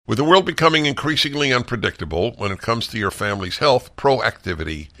With the world becoming increasingly unpredictable when it comes to your family's health,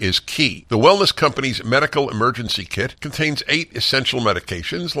 proactivity is key. The Wellness Company's Medical Emergency Kit contains 8 essential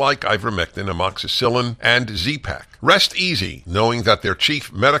medications like ivermectin, amoxicillin, and Z-Pak. Rest easy knowing that their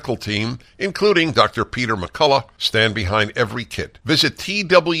chief medical team, including Dr. Peter McCullough, stand behind every kit. Visit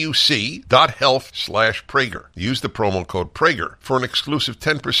twc.health/Prager. Use the promo code Prager for an exclusive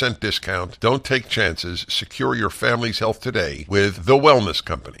 10% discount. Don't take chances. Secure your family's health today with The Wellness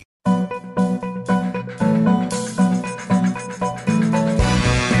Company.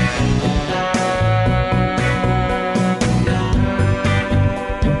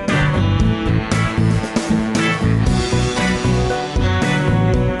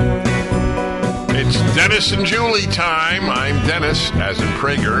 Dennis and Julie time. I'm Dennis, as in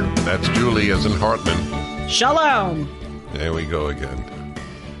Prager. That's Julie, as in Hartman. Shalom. There we go again.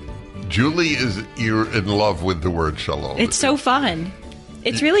 Julie, you're in love with the word shalom. It's so fun.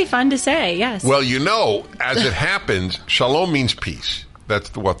 It's really fun to say, yes. Well, you know, as it happens, shalom means peace.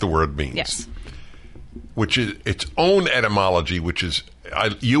 That's what the word means. Yes. Which is its own etymology, which is,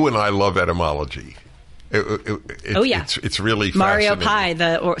 you and I love etymology. Oh, yeah. It's really Mario fascinating. Pye,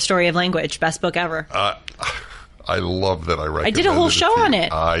 the Story of Language, best book ever. I love that I recommended I did a whole show on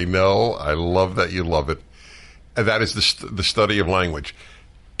it. I know. I love that you love it. And that is the study of language.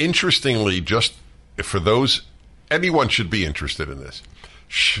 Interestingly, just for those, anyone should be interested in this.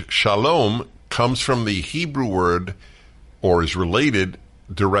 Shalom comes from the Hebrew word, or is related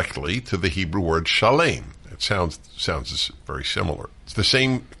directly to the Hebrew word shalem. It sounds very similar. It's the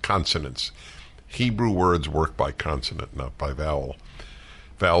same consonants. Hebrew words work by consonant, not by vowel.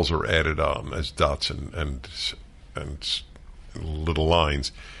 Vowels are added on as dots and little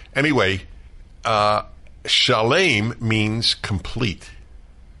lines. Anyway, shalem means complete.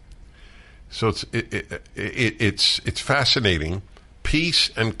 So it's fascinating.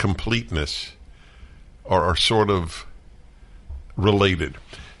 Peace and completeness are sort of related.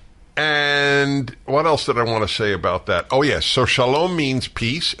 And what else did I want to say about that? Oh, yes. So shalom means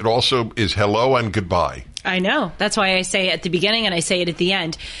peace. It also is hello and goodbye. I know. That's why I say it at the beginning and I say it at the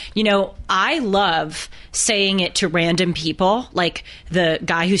end. You know, I love saying it to random people, like the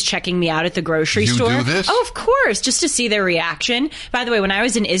guy who's checking me out at the grocery store. You do this? Oh, of course, just to see their reaction. By the way, when I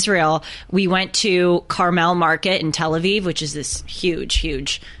was in Israel, we went to Carmel Market in Tel Aviv, which is this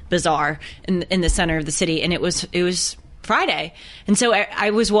huge bazaar in the center of the city. And it was Friday. And so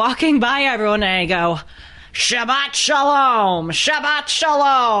I was walking by everyone and I go, Shabbat Shalom, Shabbat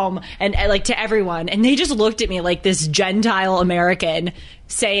Shalom, and like to everyone. And they just looked at me like this Gentile American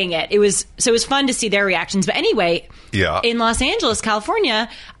saying it. It was fun to see their reactions. But anyway, yeah. In Los Angeles, California,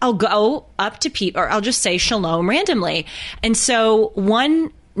 I'll go up to people, or I'll just say Shalom randomly. And so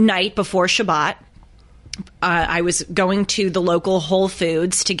one night before Shabbat, I was going to the local Whole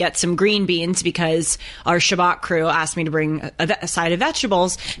Foods to get some green beans because our Shabbat crew asked me to bring a side of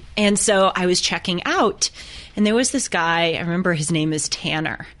vegetables. And so I was checking out, and there was this guy. I remember his name is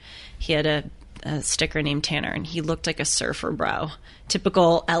Tanner. He had a sticker named Tanner, and he looked like a surfer bro.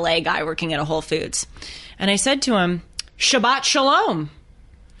 Typical LA guy working at a Whole Foods. And I said to him, Shabbat Shalom.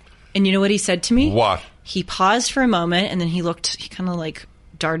 And you know what he said to me? What? He paused for a moment, and then he kind of like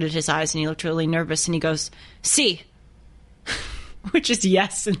darted his eyes and he looked really nervous and he goes, "Sí," which is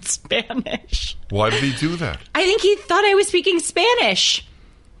yes in Spanish. Why did he do that? I think he thought I was speaking Spanish.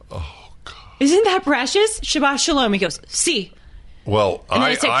 Oh, God. Isn't that precious? Shabbat Shalom. He goes, "Sí." Well, I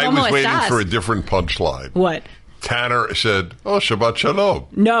was waiting for a different punchline. What? Tanner said, "Oh, Shabbat Shalom."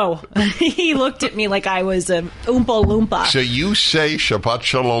 No. He looked at me like I was a Oompa Loompa. So you say Shabbat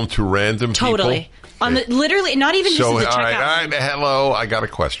Shalom to random people? Totally. Literally, not even just at the checkout. All right, hello, I got a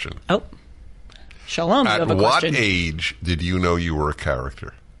question. Oh. Shalom, you have a what question. age did you know you were a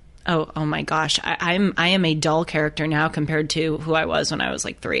character? Oh my gosh. I am a dull character now compared to who I was when I was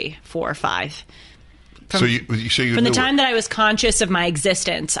like 3, 4, 5. From the time that I was conscious of my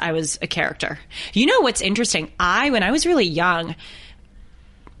existence, I was a character. You know what's interesting? When I was really young,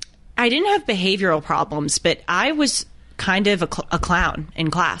 I didn't have behavioral problems, but I was kind of a clown in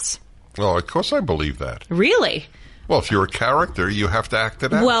class. Oh, of course I believe that. Really? Well, if you're a character, you have to act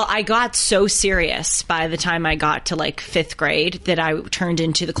it out. Well, I got so serious by the time I got to like 5th grade that I turned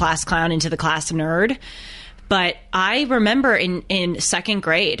into the class clown, into the class nerd. But I remember in 2nd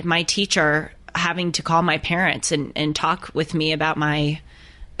grade, my teacher having to call my parents and talk with me about my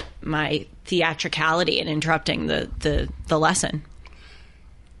theatricality and interrupting the lesson.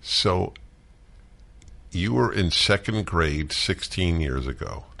 So you were in 2nd grade 16 years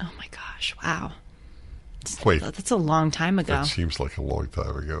ago. Oh my gosh, wow. Wait. That's a long time ago. That seems like a long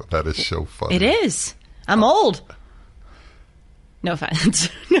time ago. That is so funny. It is. I'm old. No offense.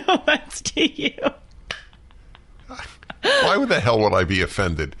 No offense to you. Why the hell would I be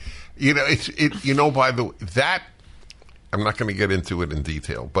offended? You know, by the way, that, I'm not going to get into it in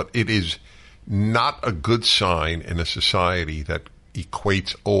detail, but it is not a good sign in a society that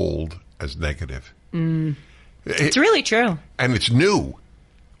equates old as negative. It's really true. And it's new.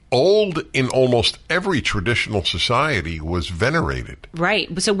 Old in almost every traditional society was venerated. Right.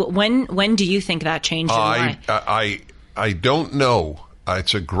 So when do you think that changed and why? I don't know.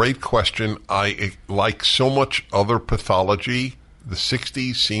 It's a great question. Like so much other pathology, the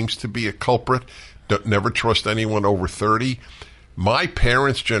 60s seems to be a culprit. Never trust anyone over 30. My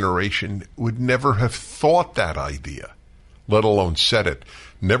parents' generation would never have thought that idea, let alone said it.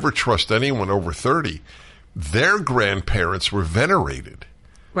 Never trust anyone over 30. Their grandparents were venerated.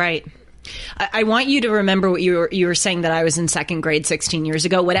 Right. I want you to remember what you were saying, that I was in second grade 16 years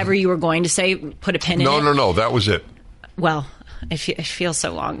ago. Whatever you were going to say, put a pin in it. No. That was it. Well, it feels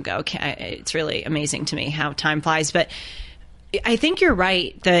so long ago. It's really amazing to me how time flies. But I think you're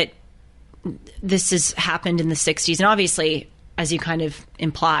right that this has happened in the 60s. And obviously, as you kind of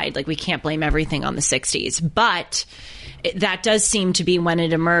implied, like, we can't blame everything on the 60s. But that does seem to be when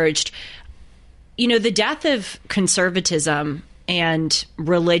it emerged. You know, the death of conservatism and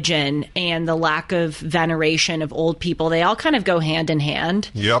religion and the lack of veneration of old people, they all kind of go hand in hand.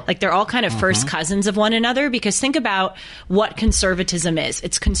 Yep. Like, they're all kind of first cousins of one another, because think about what conservatism is.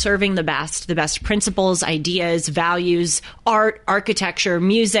 It's conserving the best principles, ideas, values, art, architecture,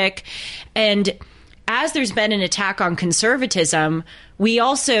 music. And as there's been an attack on conservatism, we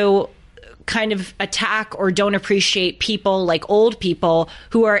also kind of attack or don't appreciate people like old people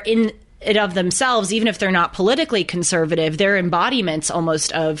who are in it of themselves, even if they're not politically conservative, they're embodiments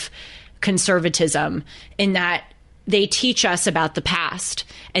almost of conservatism, in that they teach us about the past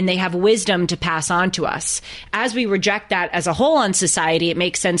and they have wisdom to pass on to us. As we reject that as a whole on society, it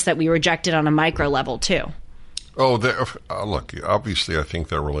makes sense that we reject it on a micro level too. Oh, look, obviously I think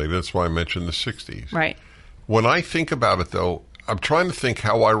they're related. That's why I mentioned the 60s. Right. When I think about it, though, I'm trying to think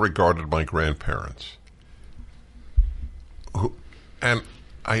how I regarded my grandparents. And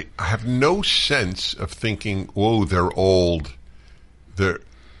I have no sense of thinking, whoa, they're old. They're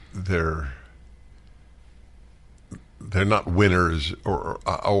not winners, or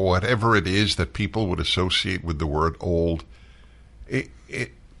whatever it is that people would associate with the word old. And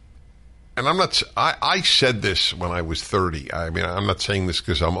I'm not. I said this when I was 30. I mean, I'm not saying this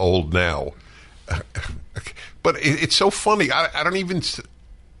because I'm old now, but it's so funny. I don't even.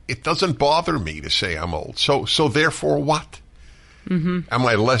 It doesn't bother me to say I'm old. So therefore, what? Mm-hmm. Am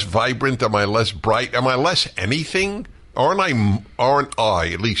I less vibrant? Am I less bright? Am I less anything? Aren't I,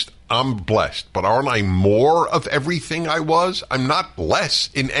 at least I'm blessed, but aren't I more of everything I was? I'm not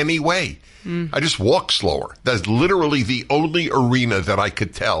less in any way. I just walk slower. That's literally the only arena that I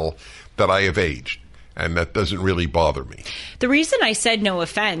could tell that I have aged, and that doesn't really bother me. The reason I said no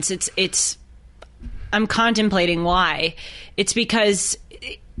offense, I'm contemplating why. It's because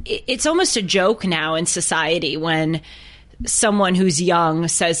it's almost a joke now in society when someone who's young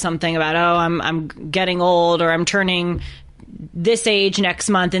says something about, oh, I'm getting old, or I'm turning this age next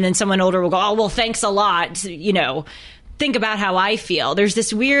month, and then someone older will go, oh, well, thanks a lot, you know, think about how I feel. There's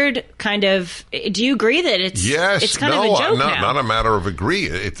this weird kind of, do you agree that it's kind of a joke now? Not a matter of agree.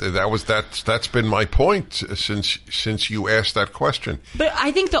 That's been my point since you asked that question. But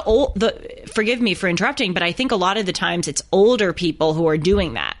I think forgive me for interrupting, but I think a lot of the times it's older people who are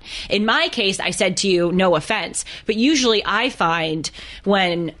doing that. In my case, I said to you, no offense, but usually I find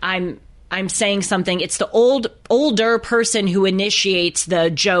when I'm saying something, it's the older person who initiates the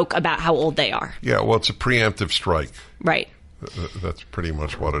joke about how old they are. Yeah, well, it's a preemptive strike. Right. That's pretty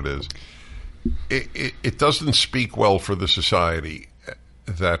much what it is. It doesn't speak well for the society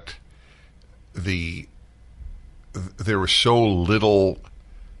that there is so little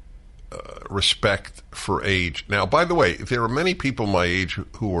respect for age. Now, by the way, there are many people my age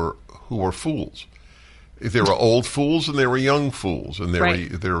who are fools. There are old fools and there are young fools, and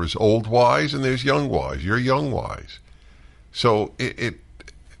there is old wise and there's young wise. You're young wise. So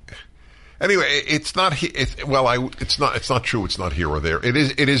anyway, it's not. It's not true. It's not here or there. It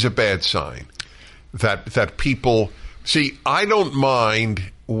is a bad sign that people see. I don't mind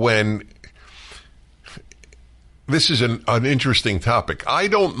when. This is an interesting topic. I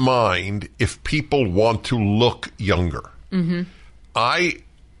don't mind if people want to look younger. Mm-hmm.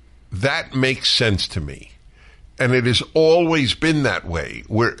 That makes sense to me. And it has always been that way,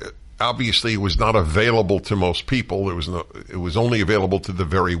 where obviously it was not available to most people. It was only available to the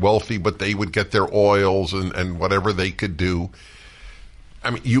very wealthy, but they would get their oils and whatever they could do. I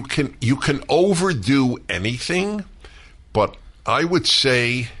mean, you can overdo anything, but I would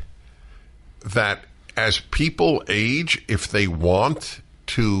say that as people age, if they want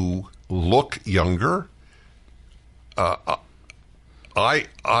to look younger, I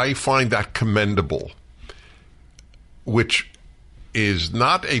find that commendable, which is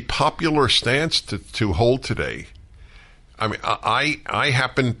not a popular stance to hold today. I mean, I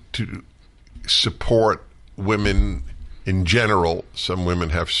happen to support women in general. Some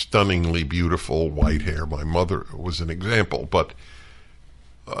women have stunningly beautiful white hair. My mother was an example. But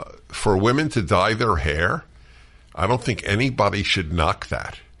for women to dye their hair, I don't think anybody should knock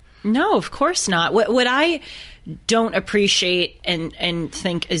that. No, of course not. What I don't appreciate and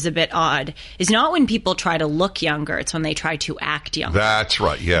think is a bit odd is not when people try to look younger. It's when they try to act younger. That's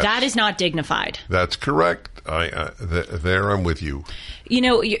right, yes. That is not dignified. That's correct. There I'm with you. You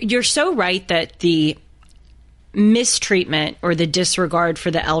know, you're so right that the mistreatment or the disregard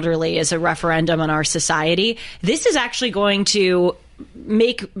for the elderly is a referendum on our society. This is actually going to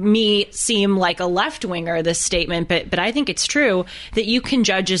make me seem like a left-winger, this statement, but I think it's true that you can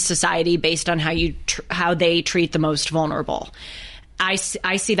judge a society based on how they treat the most vulnerable. I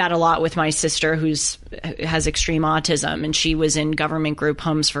see that a lot with my sister who has extreme autism, and she was in government group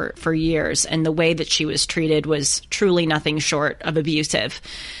homes for years, and the way that she was treated was truly nothing short of abusive.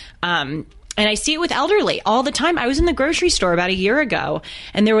 And I see it with elderly all the time. I was in the grocery store about a year ago,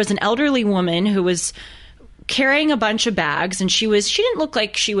 and there was an elderly woman who was carrying a bunch of bags, and she didn't look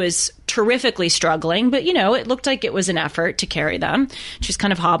like she was terrifically struggling, but it looked like it was an effort to carry them. She was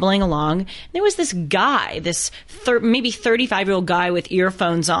kind of hobbling along. And there was this guy, maybe 35-year-old guy with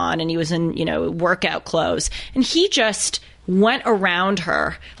earphones on, and he was in, workout clothes, and he just went around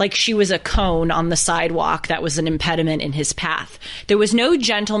her like she was a cone on the sidewalk that was an impediment in his path. There was no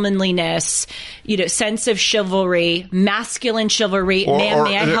gentlemanliness, sense of chivalry, masculine chivalry. May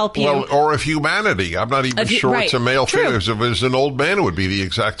I help you? Well, or of humanity. I'm not even sure right. It's a male True. thing. If it was an old man, it would be the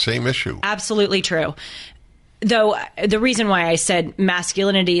exact same issue. Absolutely true. Though the reason why I said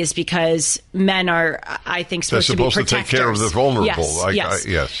masculinity is because men are, I think, supposed to be protectors. To take care of the vulnerable.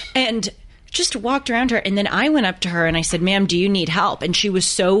 Yes. And just walked around her, and then I went up to her and I said, "Ma'am, do you need help?" And she was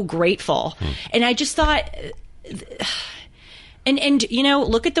so grateful. And I just thought, and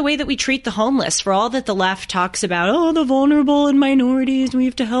look at the way that we treat the homeless. For all that the left talks about, the vulnerable and minorities, we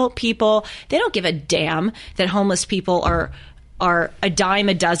have to help people. They don't give a damn that homeless people are a dime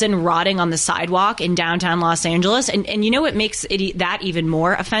a dozen rotting on the sidewalk in downtown Los Angeles. And what makes that even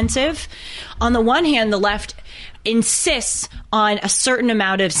more offensive? On the one hand, the left insists on a certain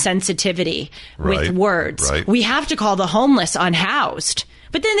amount of sensitivity with words. Right. We have to call the homeless unhoused.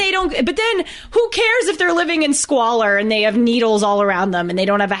 But then who cares if they're living in squalor and they have needles all around them and they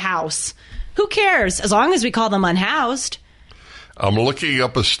don't have a house? Who cares? As long as we call them unhoused. I'm looking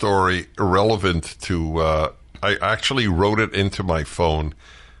up a story irrelevant to, I actually wrote it into my phone,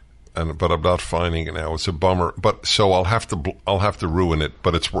 but I'm not finding it now. It's a bummer. But so I'll have to ruin it,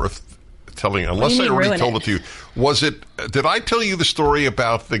 but it's worth telling, unless I already told it to you. Did I tell you the story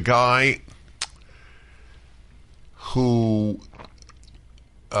about the guy who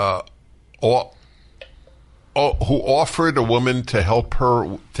offered a woman to help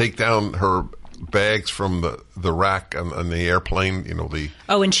her take down her bags from the rack on the airplane?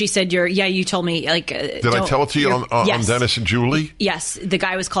 And she said, you told me, did I tell it to you on Dennis and Julie? Yes, the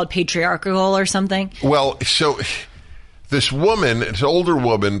guy was called patriarchal or something. Well, so this woman, it's an older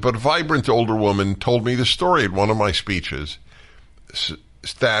woman, but vibrant older woman, told me the story at one of my speeches,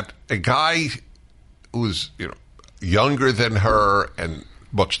 that a guy who was younger than her and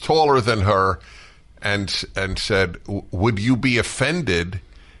much taller than her, and said, "Would you be offended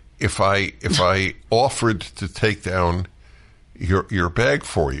if I offered to take down your bag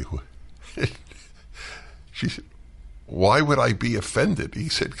for you?" She said, "Why would I be offended?" He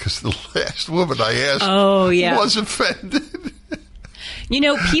said, "Because the last woman I asked was offended."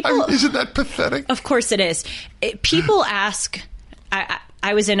 People... isn't that pathetic? Of course it is. People ask...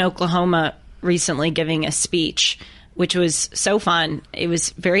 I was in Oklahoma recently giving a speech, which was so fun. It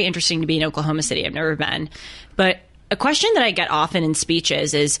was very interesting to be in Oklahoma City. I've never been. But a question that I get often in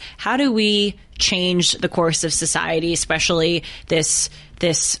speeches is, how do we change the course of society, especially this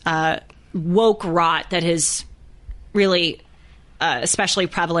woke rot that is really especially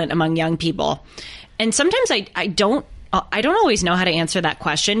prevalent among young people? And sometimes I don't always know how to answer that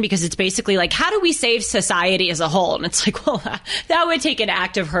question, because it's basically like, how do we save society as a whole? And it's like, well, that would take an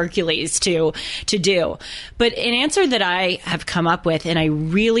act of Hercules to do. But an answer that I have come up with, and I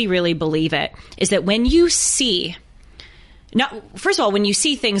really, really believe it, is that when you see... first of all, when you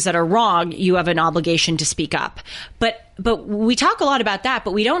see things that are wrong, you have an obligation to speak up. But we talk a lot about that,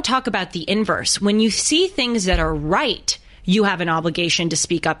 but we don't talk about the inverse. When you see things that are right, you have an obligation to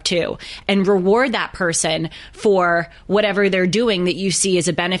speak up too, and reward that person for whatever they're doing that you see as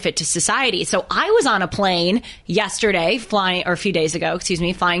a benefit to society. So I was on a plane yesterday, a few days ago,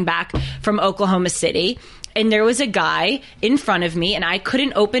 flying back from Oklahoma City. And there was a guy in front of me, and I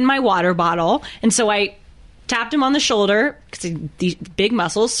couldn't open my water bottle. And so I tapped him on the shoulder, because these big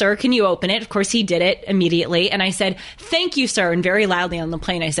muscles. Sir, can you open it? Of course, he did it immediately. And I said, thank you, sir. And very loudly on the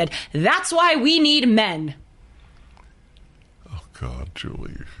plane, I said, that's why we need men. Oh, God,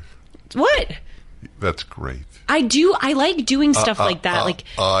 Julie. What? That's great. I do. I like doing stuff like that.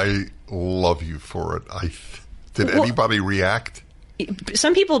 I love you for it. Did anybody react?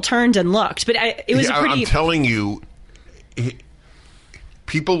 Some people turned and looked, but it was pretty... I'm telling you,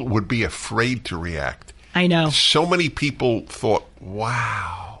 people would be afraid to react. I know. So many people thought,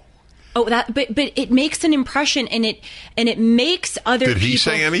 wow. Oh, but it makes an impression, and it makes other people... Did he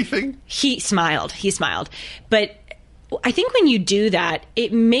say anything? He smiled. But I think when you do that,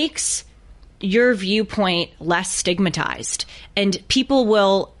 it makes your viewpoint less stigmatized, and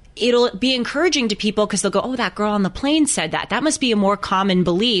it'll be encouraging to people, because they'll go, oh, that girl on the plane said that. That must be a more common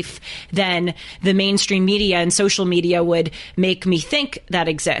belief than the mainstream media and social media would make me think that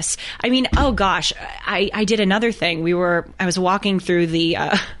exists. I mean, oh gosh, I did another thing. I was walking through the,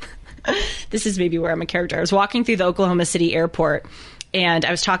 this is maybe where I'm a character. I was walking through the Oklahoma City airport, and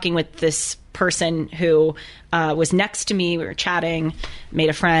I was talking with this person who was next to me. We were chatting, made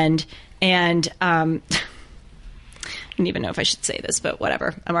a friend, and, I don't even know if I should say this, but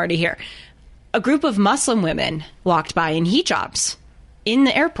whatever. I'm already here. A group of Muslim women walked by in hijabs in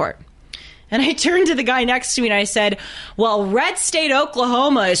the airport. And I turned to the guy next to me and I said, well, red state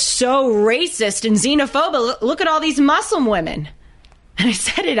Oklahoma is so racist and xenophobic. Look at all these Muslim women. And I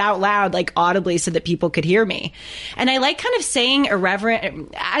said it out loud, like audibly, so that people could hear me. And I like kind of saying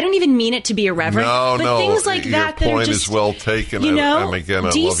irreverent. I don't even mean it to be irreverent. No, things like your that point are just, is well taken. You know, and again, I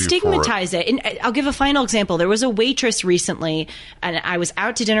love you for destigmatize it. And I'll give a final example. There was a waitress recently, and I was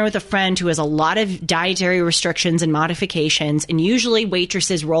out to dinner with a friend who has a lot of dietary restrictions and modifications. And usually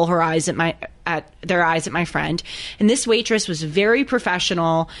waitresses roll their eyes at my friend. And this waitress was very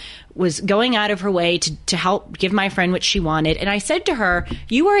professional, was going out of her way to help give my friend what she wanted. And I said to her,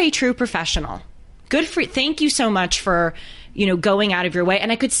 you are a true professional. Thank you so much for, going out of your way.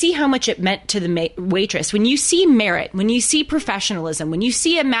 And I could see how much it meant to the waitress. When you see merit, when you see professionalism, when you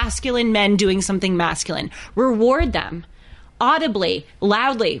see a masculine men doing something masculine, reward them audibly,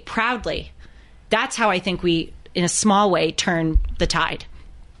 loudly, proudly. That's how I think we, in a small way, turn the tide.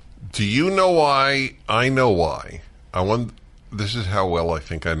 Do you know why? I know why. This is how well I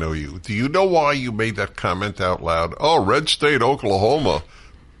think I know you. Do you know why you made that comment out loud? Oh, red state Oklahoma,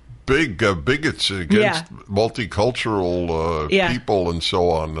 big bigots against multicultural people and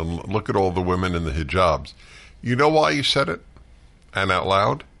so on. And look at all the women in the hijabs. You know why you said it? And out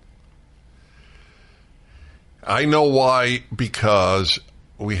loud? I know why, because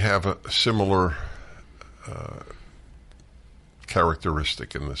we have a similar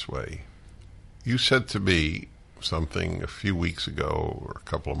characteristic in this way. You said to me something a few weeks ago or a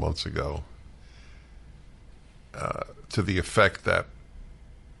couple of months ago to the effect that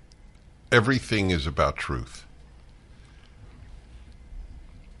everything is about truth.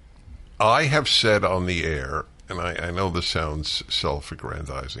 I have said on the air, and I know this sounds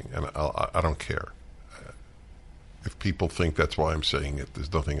self-aggrandizing, and I don't care. If people think that's why I'm saying it,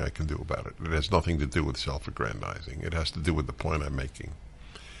 there's nothing I can do about it. It has nothing to do with self-aggrandizing. It has to do with the point I'm making.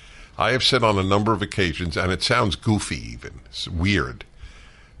 I have said on a number of occasions, and it sounds goofy even, it's weird.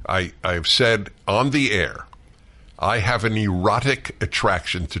 I have said on the air, I have an erotic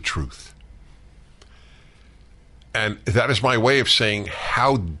attraction to truth. And that is my way of saying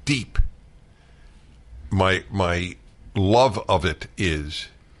how deep my love of it is.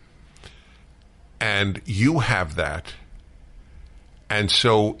 And you have that. And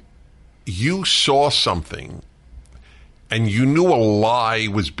so you saw something and you knew a lie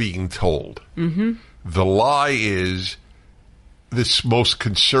was being told. Mm-hmm. The lie is this most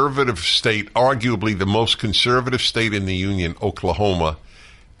conservative state, arguably the most conservative state in the Union, Oklahoma,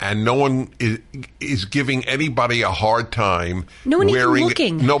 and no one is giving anybody a hard time. No one even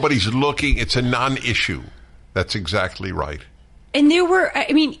looking. Nobody's looking. It's a non-issue. That's exactly right. And there were,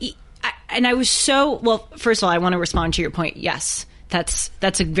 I was so, well, first of all, I want to respond to your point. Yes, that's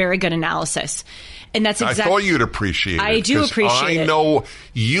a very good analysis. And that's exactly. I thought you'd appreciate it. I do appreciate it. I know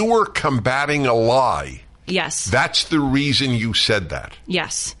you were combating a lie. Yes. That's the reason you said that.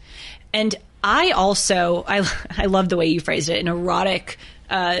 Yes. And I also, I love the way you phrased it, an erotic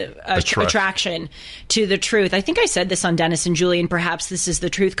attraction to the truth. I think I said this on Dennis and Julie, and perhaps this is the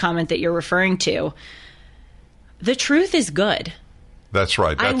truth comment that you're referring to. The truth is good. That's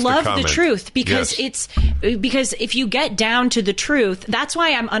right. That's I love the the truth because because if you get down to the truth, that's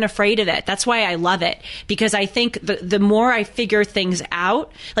why I'm unafraid of it. That's why I love it, because I think the more I figure things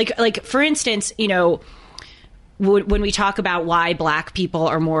out, like for instance, you know, when we talk about why black people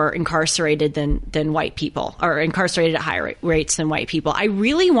are more incarcerated than white people, or incarcerated at higher rates than white people, I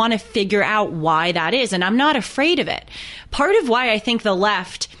really want to figure out why that is. And I'm not afraid of it. Part of why I think the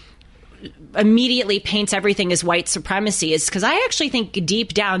left immediately paints everything as white supremacy is because I actually think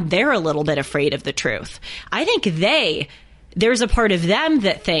deep down they're a little bit afraid of the truth. I think there's a part of them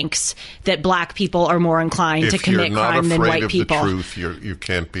that thinks that black people are more inclined to commit crime than white people. If you're not afraid of the truth, you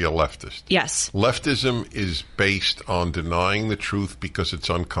can't be a leftist. Yes. Leftism is based on denying the truth because it's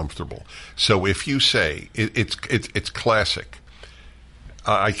uncomfortable. So if you say, it's classic.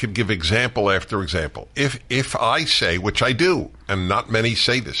 I could give example after example. If I say, which I do, and not many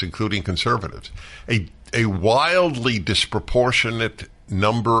say this, including conservatives, a wildly disproportionate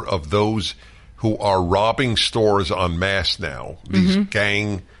number of those who are robbing stores en masse now, these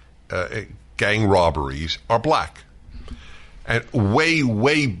gang robberies, are black. And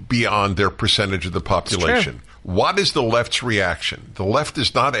way beyond their percentage of the population. What is the left's reaction? The left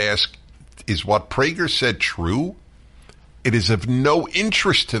does not ask, is what Prager said true? It is of no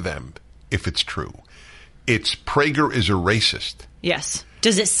interest to them if it's true. It's Prager is a racist. Yes.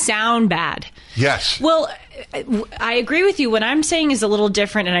 Does it sound bad? Yes. Well, I agree with you. What I'm saying is a little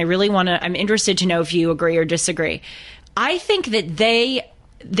different, and I'm interested to know if you agree or disagree. I think that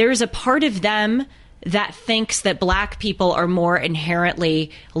there's a part of them that thinks that black people are more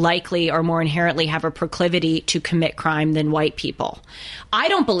inherently likely or more inherently have a proclivity to commit crime than white people. I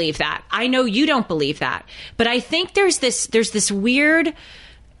don't believe that. I know you don't believe that. But I think there's this weird,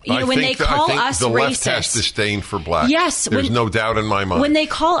 when they call us the racist. Left has disdain for blacks. Yes. There's no doubt in my mind. When they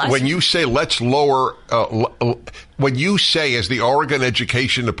call us. When you say let's lower, when you say as the Oregon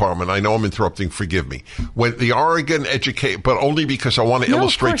Education Department, I know I'm interrupting, forgive me. When the Oregon but only because I want to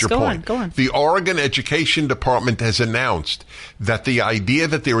illustrate your point. Go on. The Oregon Education Department has announced that the idea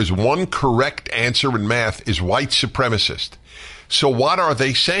that there is one correct answer in math is white supremacist. So what are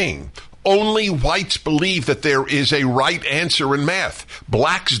they saying? Only whites believe that there is a right answer in math.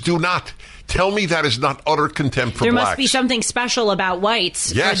 Blacks do not. Tell me that is not utter contempt for blacks. There must be something special about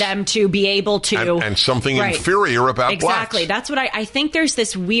whites for them to be able to... And something inferior about blacks. Exactly. That's what I think there's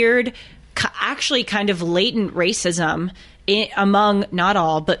this weird, actually kind of latent racism among not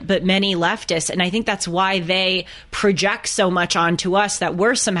all, but many leftists. And I think that's why they project so much onto us that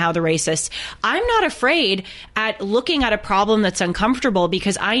we're somehow the racists. I'm not afraid at looking at a problem that's uncomfortable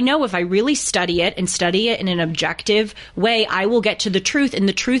because I know if I really study it in an objective way, I will get to the truth, and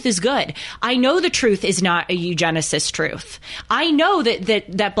the truth is good. I know the truth is not a eugenicist truth. I know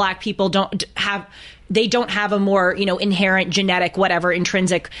that black people don't have a more, inherent genetic, whatever,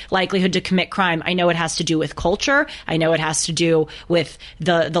 intrinsic likelihood to commit crime. I know it has to do with culture. I know it has to do with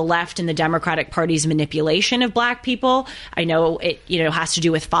the left and the Democratic Party's manipulation of black people. I know it, has to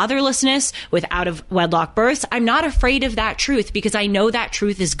do with fatherlessness, with out of wedlock births. I'm not afraid of that truth because I know that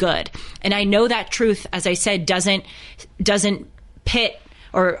truth is good. And I know that truth, as I said, doesn't pit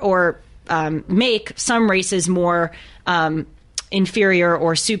or make some races more, inferior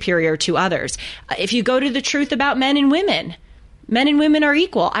or superior to others. If you go to the truth about men and women are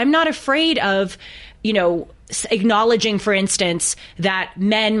equal. I'm not afraid of, acknowledging, for instance, that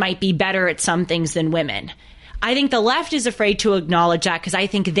men might be better at some things than women. I think the left is afraid to acknowledge that because I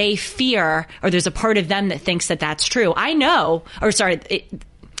think they fear, or there's a part of them that thinks that that's true.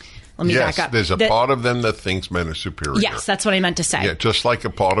 Let me back up. There's a part of them that thinks men are superior. Yes, that's what I meant to say. Yeah, just like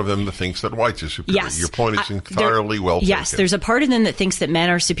a part of them that thinks that whites are superior. Yes. Your point is entirely well taken. Yes, there's a part of them that thinks that men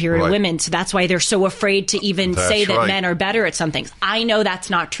are superior to women, so that's why they're so afraid to even say that men are better at some things. I know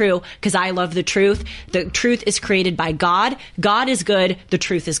that's not true because I love the truth. The truth is created by God. God is good. The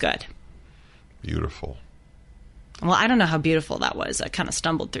truth is good. Beautiful. Well, I don't know how beautiful that was. I kind of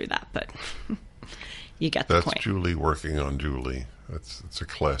stumbled through that, but you get the point. That's Julie working on Julie. It's a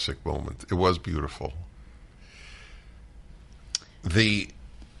classic moment. It was beautiful. The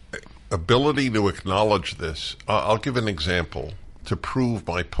ability to acknowledge this, I'll give an example to prove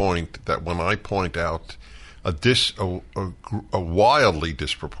my point that when I point out a wildly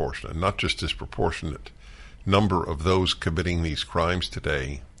disproportionate, not just disproportionate, number of those committing these crimes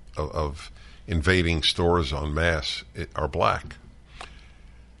today of invading stores en masse are black.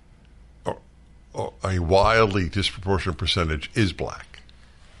 A wildly disproportionate percentage is black,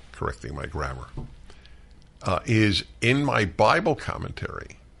 correcting my grammar, is in my Bible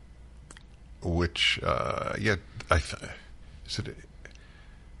commentary, which,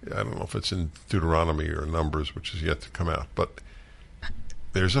 I don't know if it's in Deuteronomy or Numbers, which is yet to come out, but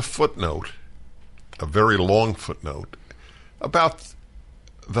there's a footnote, a very long footnote, about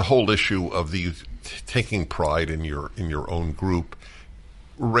the whole issue of the taking pride in your own group,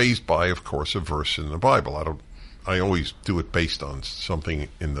 raised by, of course, a verse in the Bible. I always do it based on something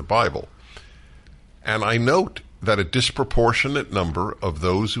in the Bible. And I note that a disproportionate number of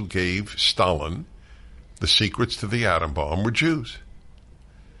those who gave Stalin the secrets to the atom bomb were Jews.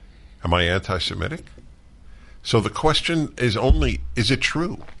 Am I anti-Semitic? So the question is only, is it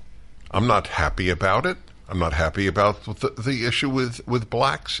true? I'm not happy about it. I'm not happy about the issue with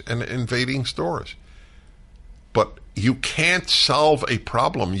blacks and invading stores. But you can't solve a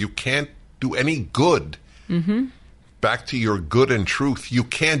problem. You can't do any good. Mm-hmm. Back to your good and truth. You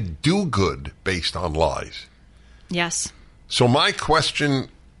can't do good based on lies. Yes. So my question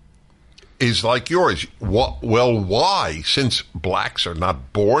is like yours. Well, why? Since blacks are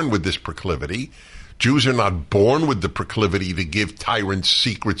not born with this proclivity, Jews are not born with the proclivity to give tyrants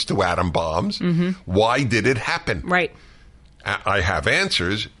secrets to atom bombs. Mm-hmm. Why did it happen? Right. I have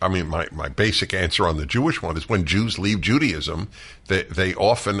answers. I mean, my basic answer on the Jewish one is when Jews leave Judaism, they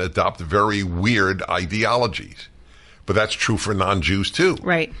often adopt very weird ideologies. But that's true for non-Jews too.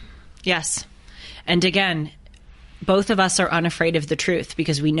 Right. Yes. And again, both of us are unafraid of the truth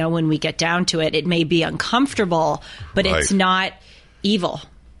because we know when we get down to it, it may be uncomfortable, but right. It's not evil.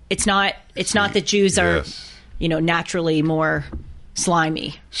 It's not that Jews are, naturally more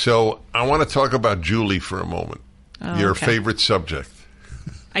slimy. So I want to talk about Julie for a moment. Your favorite subject.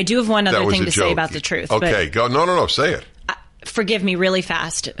 I do have one other thing to say about the truth. Okay, go. No, say it. Forgive me really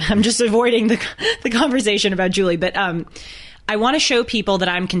fast. I'm just avoiding the conversation about Julie. But I want to show people that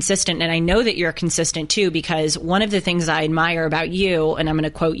I'm consistent, and I know that you're consistent too, because one of the things I admire about you, and I'm going to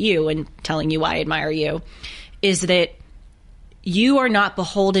quote you and telling you why I admire you, is that you are not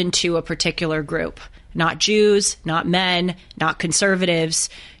beholden to a particular group. Not Jews, not men, not conservatives.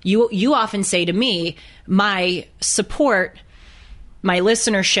 You often say to me, my support, my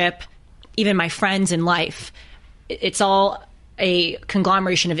listenership, even my friends in life, it's all a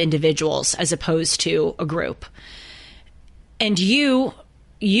conglomeration of individuals as opposed to a group. And you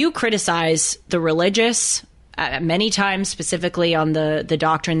criticize the religious many times, specifically on the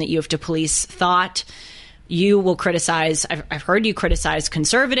doctrine that you have to police thought. You will criticize, I've heard you criticize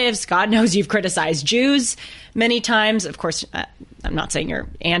conservatives. God knows you've criticized Jews many times. Of course, I'm not saying you're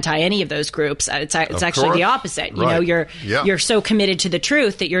anti any of those groups. It's actually the opposite. Right. You're so committed to the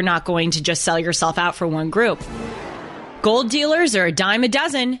truth that you're not going to just sell yourself out for one group. Gold dealers are a dime a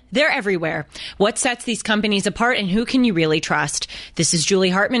dozen. They're everywhere. What sets these companies apart and who can you really trust? This is Julie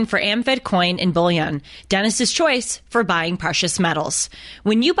Hartman for AmFed Coin and Bullion, Dennis's choice for buying precious metals.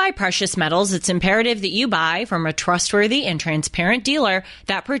 When you buy precious metals, it's imperative that you buy from a trustworthy and transparent dealer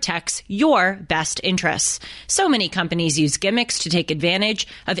that protects your best interests. So many companies use gimmicks to take advantage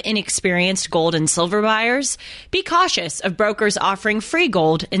of inexperienced gold and silver buyers. Be cautious of brokers offering free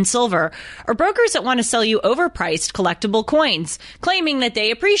gold and silver, or brokers that want to sell you overpriced collectible coins, claiming that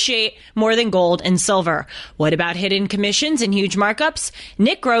they appreciate more than gold and silver. What about hidden commissions and huge markups?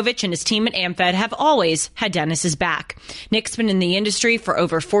 Nick Grovich and his team at AmFed have always had Dennis's back. Nick's been in the industry for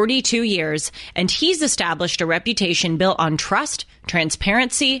over 42 years, and he's established a reputation built on trust,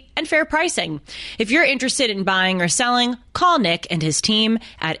 transparency, and fair pricing. If you're interested in buying or selling, call Nick and his team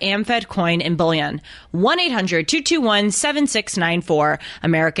at AmFed Coin and Bullion. 1-800-221-7694.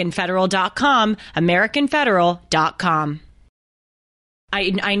 AmericanFederal.com. AmericanFederal.com.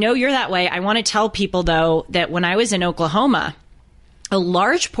 I know you're that way. I want to tell people, though, that when I was in Oklahoma, a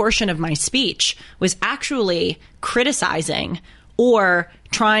large portion of my speech was actually criticizing or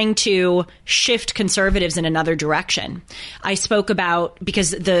trying to shift conservatives in another direction. I spoke about,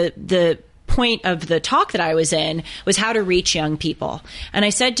 because the point of the talk that I was in was how to reach young people. And I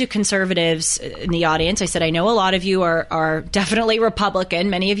said to conservatives in the audience, I said, I know a lot of you are definitely Republican.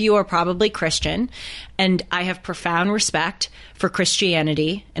 Many of you are probably Christian. And I have profound respect for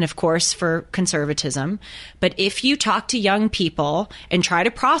Christianity and, of course, for conservatism. But if you talk to young people and try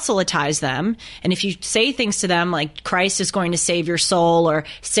to proselytize them, and if you say things to them like Christ is going to save your soul or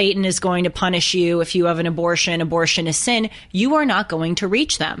Satan is going to punish you if you have an abortion, abortion is sin, you are not going to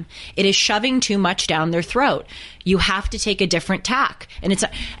reach them. It is shoving too much down their throat. You have to take a different tack.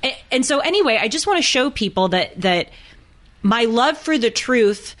 And so anyway, I just want to show people that my love for the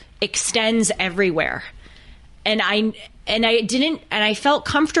truth extends everywhere. And I felt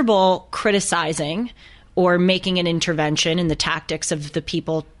comfortable criticizing or making an intervention in the tactics of the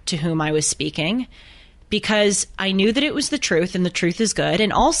people to whom I was speaking, because I knew that it was the truth and the truth is good.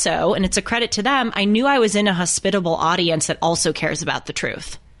 And also, and it's a credit to them, I knew I was in a hospitable audience that also cares about the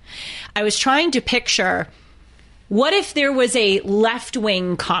truth. I was trying to picture, what if there was a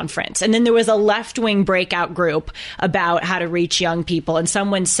left-wing conference and then there was a left-wing breakout group about how to reach young people, and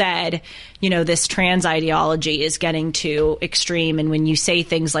someone said, this trans ideology is getting too extreme, and when you say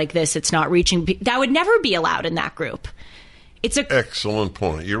things like this, it's not reaching that would never be allowed in that group. It's a excellent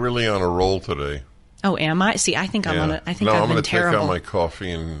point. You're really on a roll today. Oh, am I? See, I think I'm on a. I think I'm I've been going to terrible. take out my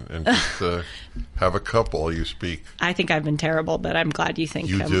coffee and just have a cup while you speak. I think I've been terrible, but I'm glad you think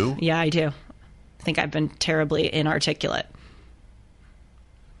you do. Yeah, I do. I think I've been terribly inarticulate.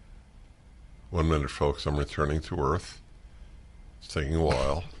 1 minute, folks. I'm returning to Earth. It's taking a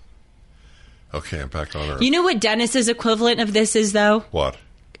while. Okay, I'm back on Earth. You know what Dennis's equivalent of this is, though? What?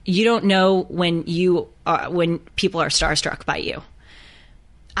 You don't know when people are starstruck by you.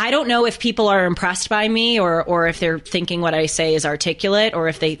 I don't know if people are impressed by me or if they're thinking what I say is articulate, or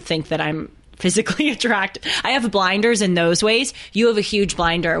if they think that I'm physically attractive. I have blinders in those ways. You have a huge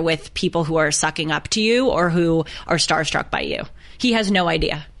blinder with people who are sucking up to you or who are starstruck by you. He has no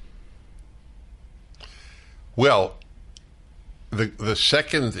idea. Well, the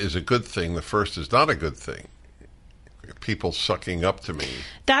second is a good thing. The first is not a good thing. People sucking up to me.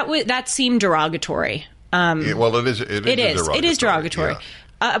 That seemed derogatory. Well, it is. It is derogatory. Yeah.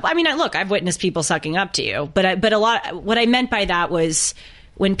 I mean, look, I've witnessed people sucking up to you, but a lot. What I meant by that was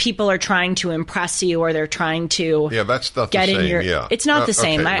when people are trying to impress you or they're trying to that's not get the same. in your. Yeah, it's not the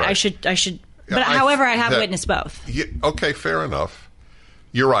same. Okay, I right. should. But however, I have witnessed both. Yeah, okay, fair enough.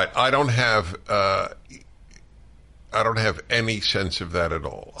 You're right. I don't have any sense of that at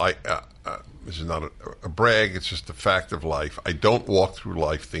all. This is not a brag. It's just a fact of life. I don't walk through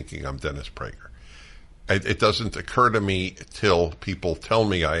life thinking I'm Dennis Prager. It doesn't occur to me till people tell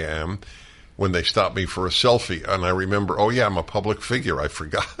me I am, when they stop me for a selfie. And I remember, oh, yeah, I'm a public figure. I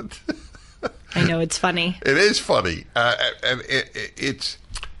forgot. I know, it's funny. It is funny. And it's...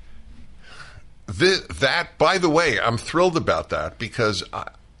 That, by the way, I'm thrilled about that because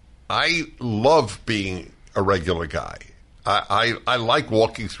I love being a regular guy. I like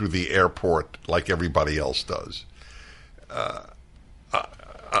walking through the airport like everybody else does.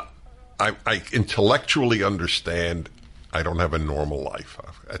 I intellectually understand I don't have a normal life.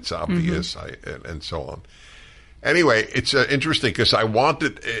 It's obvious, and so on. Anyway, it's interesting because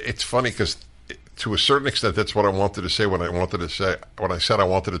it's funny because to a certain extent, that's what I wanted to say when I said I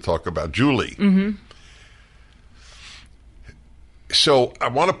wanted to talk about Julie. Mm-hmm. So I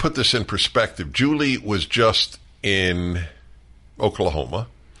want to put this in perspective. Julie was just in Oklahoma.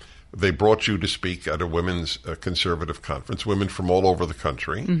 They brought you to speak at a women's conservative conference, women from all over the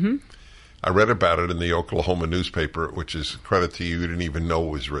country. Mm-hmm. I read about it in the Oklahoma newspaper, which is credit to you. You didn't even know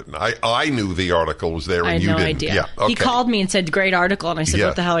it was written. I knew the article was there, and I had you no didn't. idea. Yeah, okay. He called me and said, "Great article," and I said,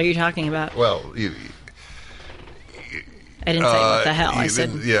 "What the hell are you talking about?" Well, I didn't say what the hell. I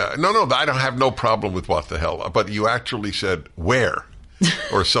said, no, I don't have no problem with what the hell, but you actually said where,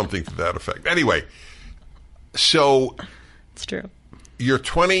 or something to that effect. Anyway, so it's true. You're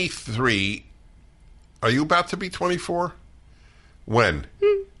 23. Are you about to be 24? When?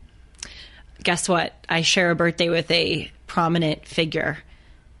 Guess what? I share a birthday with a prominent figure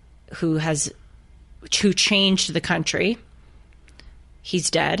who changed the country.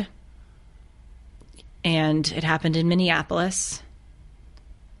 He's dead. And it happened in Minneapolis.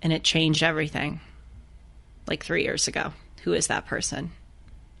 And it changed everything. Like 3 years ago. Who is that person?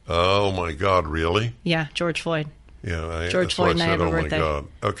 Oh, my God, really? Yeah, George Floyd. Yeah, George Floyd and I have a birthday. Oh, my God.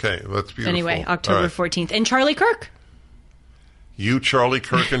 Okay, that's beautiful. Anyway, October 14th. And Charlie Kirk. You, Charlie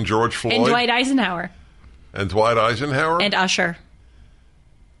Kirk, and George Floyd? And Dwight Eisenhower. And Dwight Eisenhower? And Usher.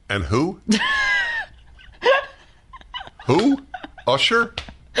 And who? Who? Usher?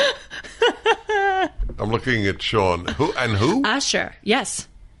 I'm looking at Sean. Who and who? Usher. Yes.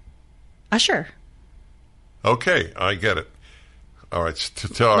 Usher. Okay, I get it. All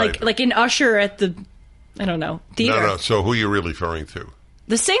right. Like an usher at the, I don't know, theater. No. So who are you really referring to?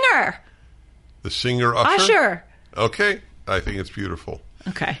 The singer. The singer Usher? Usher. Okay. I think it's beautiful.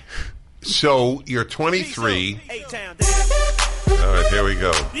 Okay. So you're 23. All right, here we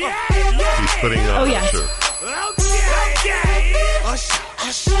go. He's putting on yes. Usher.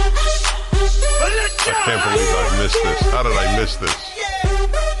 I can't believe I missed this. How did I miss this?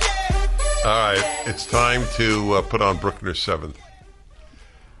 All right, it's time to put on Bruckner 7th.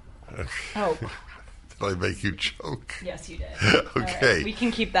 Oh. Did I make you choke? Yes, you did. Okay. Right, we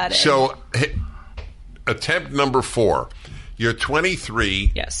can keep that in. So, attempt number 4. You're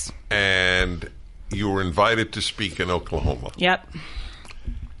 23. Yes. And you were invited to speak in Oklahoma. Yep.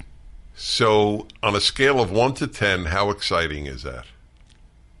 So, on a scale of 1 to 10, how exciting is that?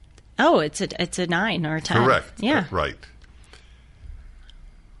 Oh, it's a 9 or a 10. Correct. Yeah. Right.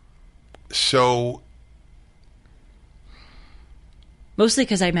 So Mostly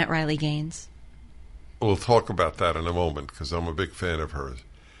because I met Riley Gaines. we'll talk about that in a moment because I'm a big fan of hers.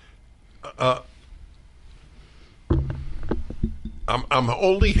 I'm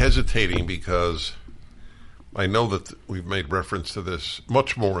only hesitating because I know that we've made reference to this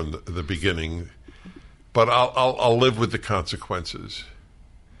much more in the beginning, but I'll live with the consequences.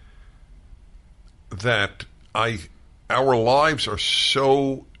 That our lives are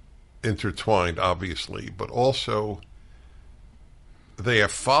so intertwined, obviously, but also they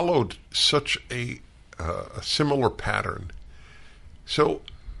have followed such a similar pattern. So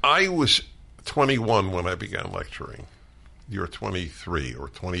I was 21 when I began lecturing. You're 23 or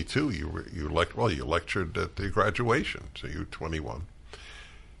 22. You lectured at the graduation, so you're 21,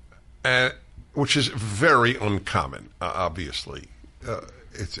 which is very uncommon. Obviously,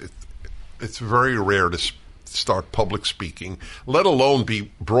 it's very rare to start public speaking, let alone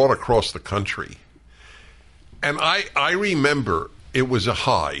be brought across the country. And I remember it was a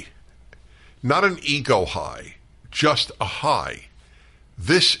high, not an ego high, just a high.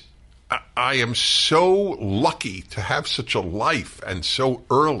 I am so lucky to have such a life and so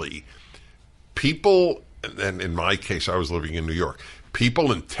early. People, and in my case, I was living in New York,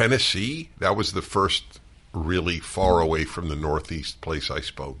 people in Tennessee, that was the first really far away from the Northeast place I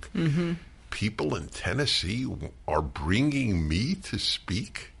spoke. Mm-hmm. People in Tennessee are bringing me to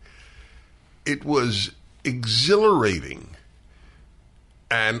speak. It was exhilarating.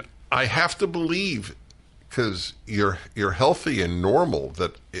 And I have to believe, because you're healthy and normal,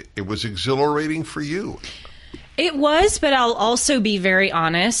 that it was exhilarating for you. It was, but I'll also be very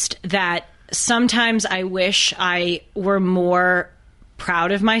honest that sometimes I wish I were more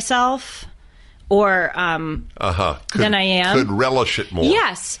proud of myself or than I am. Could relish it more.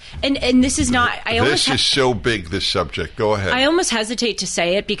 Yes. And this is not... This is so big, this subject. Go ahead. I almost hesitate to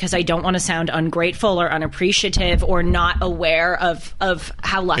say it because I don't want to sound ungrateful or unappreciative or not aware of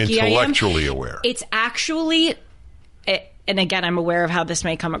how lucky I am. Intellectually aware. It's actually... And again, I'm aware of how this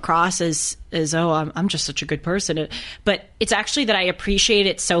may come across as I'm just such a good person. But it's actually that I appreciate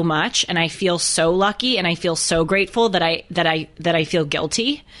it so much, and I feel so lucky, and I feel so grateful that I feel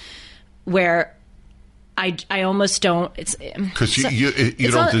guilty, where I almost don't. It's because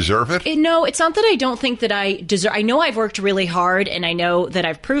you don't deserve it. No, it's not that I don't think that I deserve. I know I've worked really hard, and I know that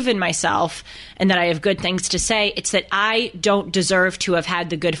I've proven myself, and that I have good things to say. It's that I don't deserve to have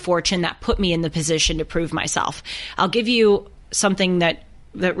had the good fortune that put me in the position to prove myself. I'll give you something that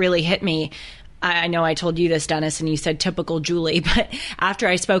really hit me. I know I told you this, Dennis, and you said typical Julie. But after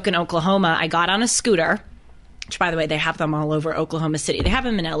I spoke in Oklahoma, I got on a scooter. Which, by the way, they have them all over Oklahoma City. They have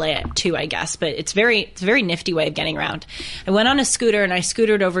them in LA too, I guess, but it's a very nifty way of getting around. I went on a scooter and I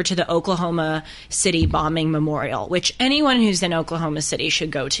scootered over to the Oklahoma City bombing memorial, which anyone who's in Oklahoma City should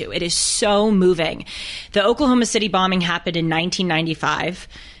go to. It is so moving. The Oklahoma City bombing happened in 1995.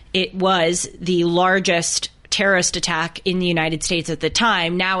 It was the largest terrorist attack in the United States at the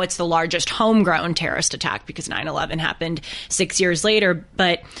time. Now it's the largest homegrown terrorist attack because 9/11 happened 6 years later.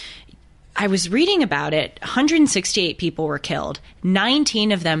 But I was reading about it. 168 people were killed,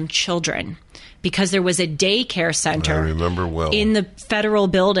 19 of them children, because there was a daycare center I remember well. in the federal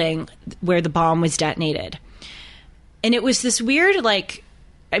building where the bomb was detonated. And it was this weird,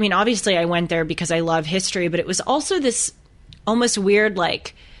 obviously I went there because I love history, but it was also this almost weird,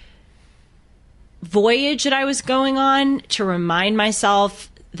 voyage that I was going on to remind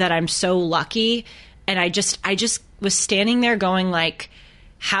myself that I'm so lucky. And I just was standing there going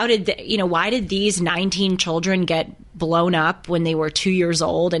why did these 19 children get blown up when they were 2 years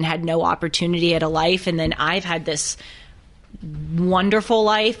old and had no opportunity at a life? And then I've had this wonderful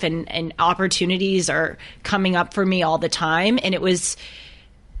life and opportunities are coming up for me all the time. And it was,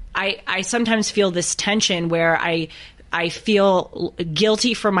 I sometimes feel this tension where I feel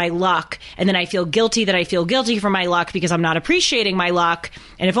guilty for my luck, and then I feel guilty that I feel guilty for my luck because I'm not appreciating my luck.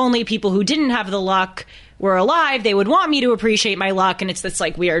 And if only people who didn't have the luck were alive, they would want me to appreciate my luck, and it's this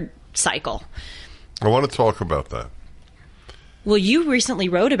weird cycle. I want to talk about that. Well, you recently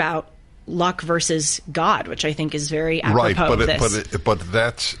wrote about luck versus God, which I think is very apropos of this. But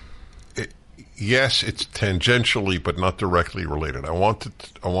that's yes, it's tangentially, but not directly related. I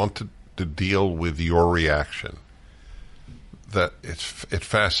wanted to deal with your reaction. That it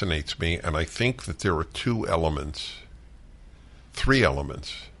fascinates me, and I think that there are three elements,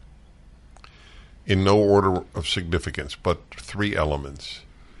 in no order of significance, but three elements.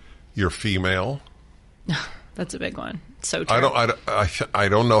 You're female. That's a big one. So true. I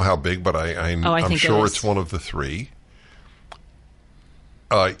don't know how big, but I'm sure it's one of the three.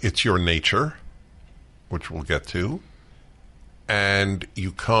 It's your nature, which we'll get to, and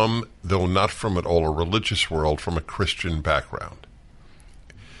you come, though not from at all a religious world, from a Christian background.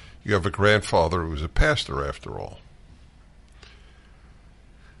 You have a grandfather who was a pastor, after all.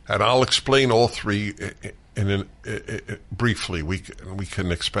 And I'll explain all three briefly. We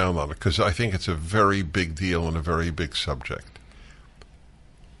can expound on it, because I think it's a very big deal and a very big subject.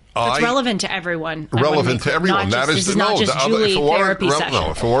 It's relevant to everyone. Relevant to everyone. This is not just Julie therapy session.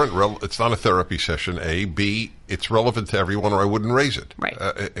 No, if it weren't, it's not a therapy session. A, B, it's relevant to everyone, or I wouldn't raise it. Right.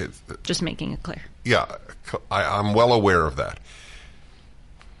 Just making it clear. Yeah, I'm well aware of that.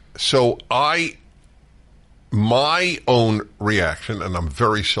 So my own reaction, and I'm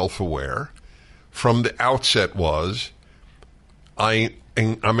very self-aware, from the outset was, I'm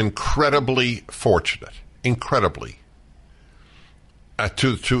incredibly fortunate, incredibly.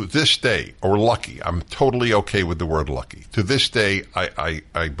 To this day, or lucky, I'm totally okay with the word lucky. To this day,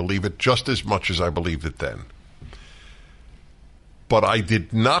 I believe it just as much as I believed it then. But I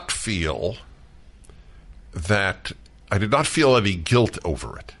did not feel any guilt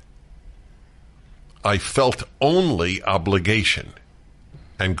over it. I felt only obligation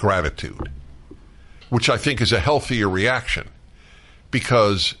and gratitude, which I think is a healthier reaction,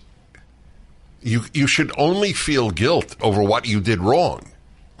 because you should only feel guilt over what you did wrong.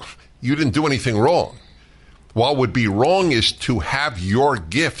 You didn't do anything wrong. What would be wrong is to have your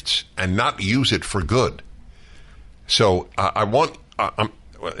gifts and not use it for good. So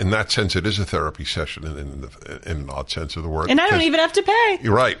in that sense, it is a therapy session in an odd sense of the word. And I don't even have to pay.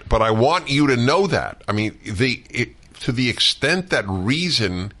 You're right. But I want you to know that. I mean, to the extent that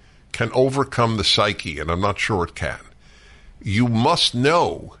reason can overcome the psyche, and I'm not sure it can, you must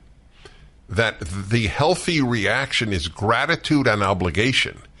know that the healthy reaction is gratitude and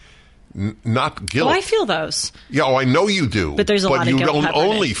obligation, not guilt. Well, I feel those. Yeah, I know you do. But there's a lot of guilt. But you don't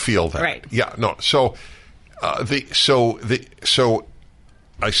only feel that. Right. Yeah, no. So I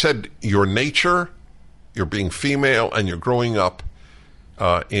said your nature, you're being female, and you're growing up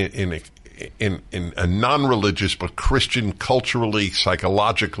in a non-religious but Christian, culturally,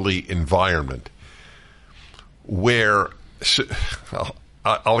 psychologically environment where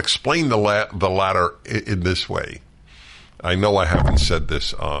I'll explain the latter in this way. I know I haven't said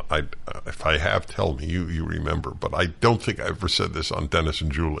this. If I have, tell me. You remember. But I don't think I ever said this on Dennis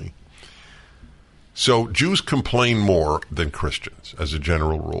and Julie. So Jews complain more than Christians, as a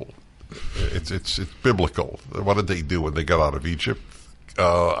general rule. It's biblical. What did they do when they got out of Egypt?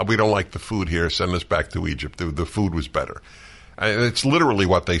 We don't like the food here. Send us back to Egypt. The food was better. It's literally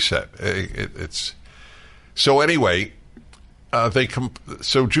what they said. So anyway,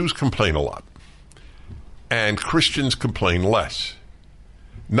 so Jews complain a lot, and Christians complain less.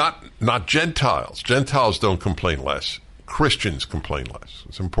 Not Gentiles. Gentiles don't complain less. Christians complain less.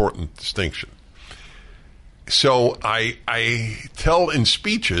 It's an important distinction. So I tell in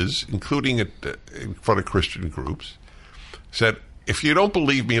speeches, including in front of Christian groups, said, if you don't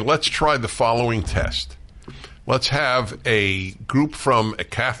believe me, let's try the following test. Let's have a group from a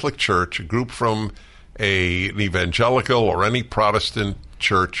Catholic church, a group from an evangelical or any Protestant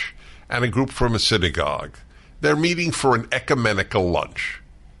church, and a group from a synagogue. They're meeting for an ecumenical lunch.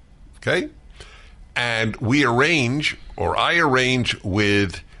 Okay? And I arrange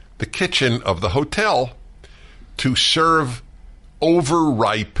with the kitchen of the hotel to serve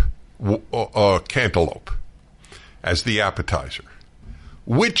overripe cantaloupe as the appetizer.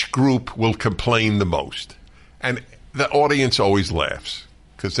 Which group will complain the most? And the audience always laughs,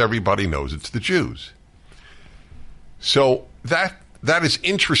 because everybody knows it's the Jews. So that is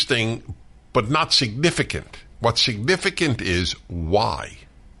interesting, but not significant. What's significant is why.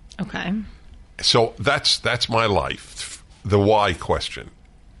 Okay. So that's my life, the why question.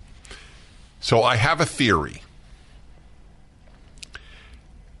 So I have a theory.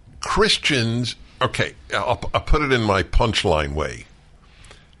 Christians, okay, I'll put it in my punchline way.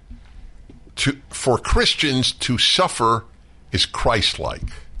 For Christians to suffer is Christ-like.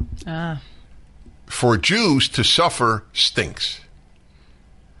 For Jews to suffer stinks.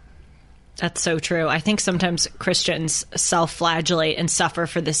 That's so true. I think sometimes Christians self-flagellate and suffer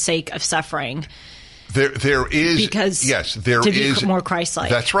for the sake of suffering. There is, because yes, there to is be more Christ-like.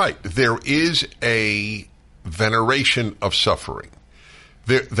 That's right. There is a veneration of suffering.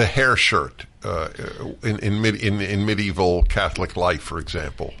 The hair shirt in medieval Catholic life, for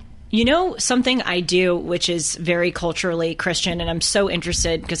example. You know, something I do, which is very culturally Christian, and I'm so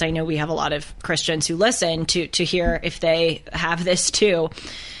interested because I know we have a lot of Christians who listen to hear if they have this too.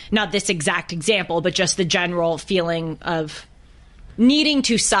 Not this exact example, but just the general feeling of needing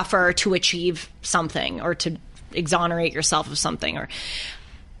to suffer to achieve something or to exonerate yourself of something. Or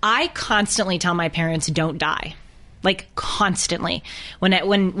I constantly tell my parents, don't die. like constantly.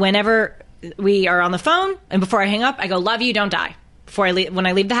 Whenever we are on the phone and before I hang up, I go, love you, don't die. When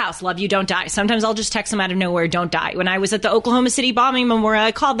I leave the house, love you, don't die. Sometimes I'll just text them out of nowhere, don't die. When I was at the Oklahoma City bombing memorial,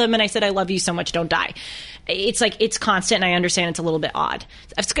 I called them and I said, I love you so much, don't die. It's like, it's constant, and I understand it's a little bit odd.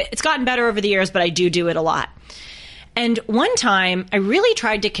 It's gotten better over the years, but I do it a lot. And one time, I really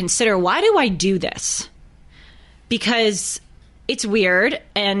tried to consider, why do I do this? Because it's weird,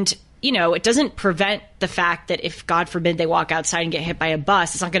 and it doesn't prevent the fact that if, God forbid, they walk outside and get hit by a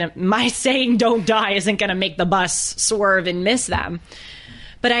bus, it's not going to, my saying don't die isn't going to make the bus swerve and miss them.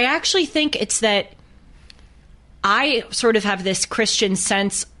 But I actually think it's that I sort of have this Christian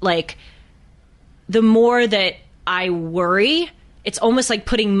sense, like, the more that I worry, it's almost like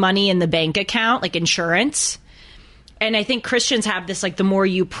putting money in the bank account, like insurance. And I think Christians have this, like, the more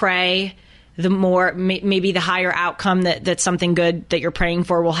you pray, the more maybe the higher outcome that something good that you're praying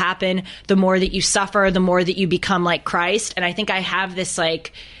for will happen. The more that you suffer, the more that you become like Christ. And I think I have this,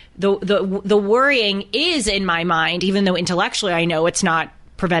 like, the worrying is in my mind, even though intellectually I know it's not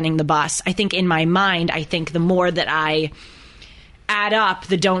preventing the bus. I think in my mind, I think the more that I add up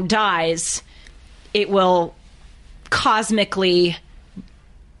the don't dies, it will cosmically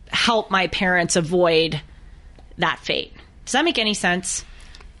help my parents avoid that fate. Does that make any sense?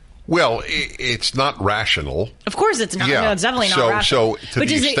 Well, it's not rational. Of course it's not. Yeah. No, it's definitely not rational. So to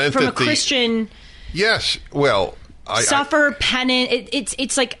the extent from that a Christian... Yes, well... suffer, penance...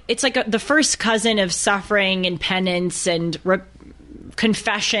 It's like the first cousin of suffering and penance and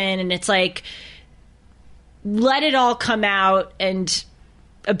confession, and it's like, let it all come out and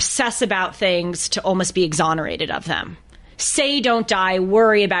obsess about things to almost be exonerated of them. Say don't die,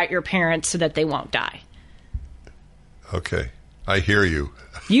 worry about your parents so that they won't die. Okay, I hear you.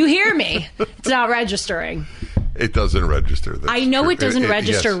 You hear me. It's not registering. It doesn't register. I know it doesn't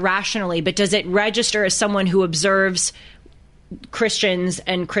register rationally, but does it register as someone who observes Christians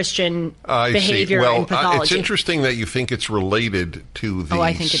and Christian behavior and pathology? It's interesting that you think it's related to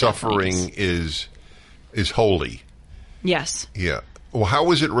the suffering is holy. Yes. Yeah. Well,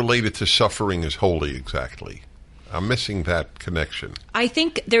 how is it related to suffering is holy exactly? I'm missing that connection. I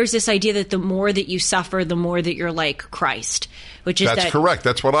think there's this idea that the more that you suffer, the more that you're like Christ, which is That's correct.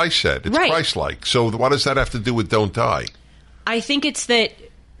 That's what I said. It's right. Christ-like. So what does that have to do with don't die? I think it's that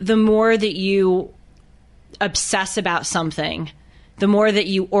the more that you obsess about something, the more that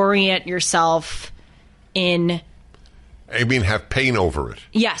you orient yourself in... I mean, have pain over it.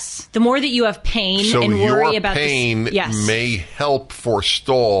 Yes. The more that you have pain so and worry your about pain yes. may help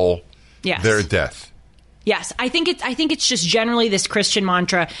forestall yes. their death. Yes, I think it's just generally this Christian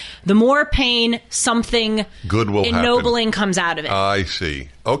mantra: the more pain, something good will ennobling happen. Comes out of it. I see.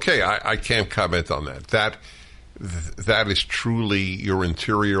 Okay, I can't comment on that. That is truly your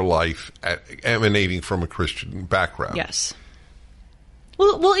interior life emanating from a Christian background. Yes.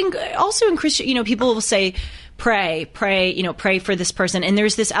 Well, also in Christian, people will say, pray, pray for this person, and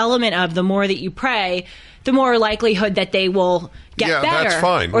there's this element of the more that you pray, the more likelihood that they will get better. Yeah, that's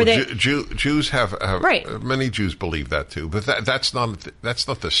fine. Or Jews have right. Many Jews believe that too, but that's not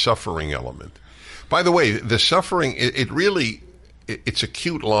the suffering element. By the way, the suffering it's a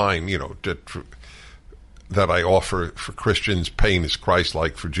cute line, that I offer for Christians. Pain is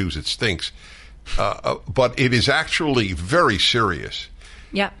Christ-like; for Jews, it stinks. But it is actually very serious.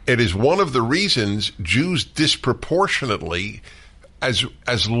 Yeah, it is one of the reasons Jews disproportionately,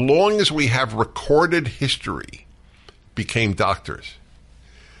 as long as we have recorded history, became doctors.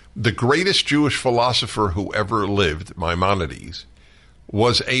 The greatest Jewish philosopher who ever lived, Maimonides,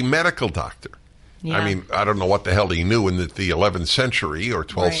 was a medical doctor. Yeah. I mean, I don't know what the hell he knew in the 11th century or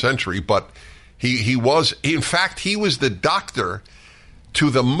 12th century, but he was, in fact, he was the doctor to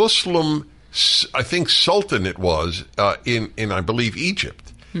the Muslim, I think, sultan it was, in I believe,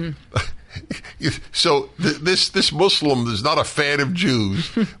 Egypt. So this Muslim is not a fan of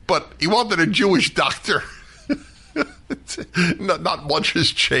Jews, but he wanted a Jewish doctor. Not much has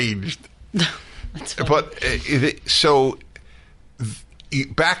changed. That's funny. But so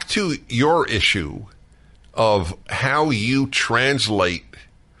back to your issue of how you translate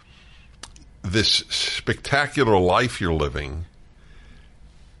this spectacular life you're living,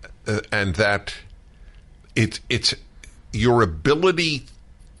 and that it's your ability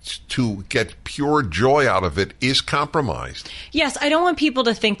to get pure joy out of it is compromised. Yes, I don't want people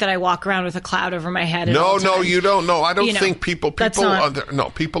to think that I walk around with a cloud over my head. No, you don't. No, I don't think people people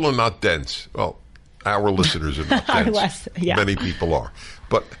are not dense. Well, our listeners are not dense. Many people are.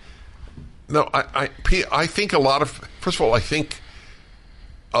 But no, I think first of all, I think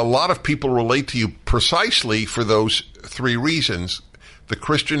a lot of people relate to you precisely for those three reasons. the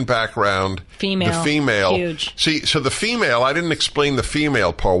Christian background, Female. the female. Huge. See, so the female, I didn't explain the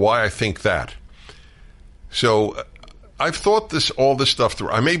female part, why I think that. So I've thought all this stuff through.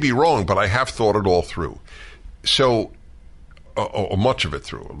 I may be wrong, but I have thought it all through. So, much of it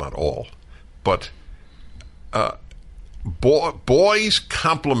through, not all. But boys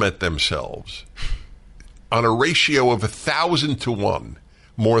compliment themselves on a ratio of 1,000 to 1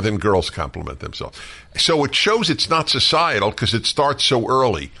 more than girls compliment themselves. So it shows it's not societal because it starts so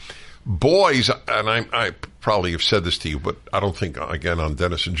early. Boys, and I probably have said this to you, but I don't think, again, on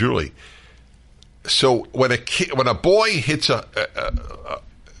Dennis and Julie. So when a boy hits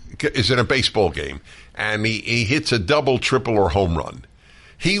is in a baseball game and he hits a double, triple, or home run,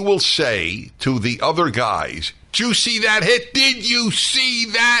 he will say to the other guys, "Did you see that hit? Did you see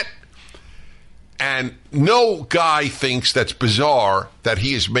that?" And no guy thinks that's bizarre that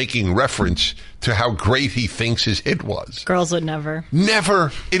he is making reference to how great he thinks his hit was. Girls would never.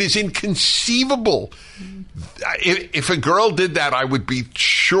 Never. It is inconceivable. If a girl did that, I would be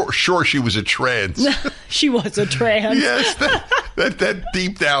sure she was a trans. She was a trans. Yes, that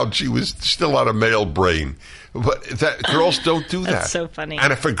deep down, she was still on a male brain. But girls don't do that. That's so funny.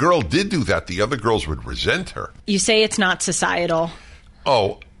 And if a girl did do that, the other girls would resent her. You say it's not societal.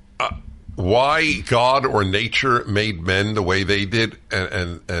 Oh, why God or nature made men the way they did,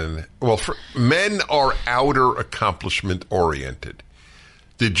 and men are outer accomplishment oriented.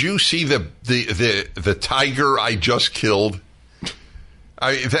 Did you see the tiger I just killed?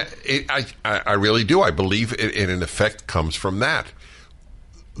 I really do. I believe it in effect comes from that.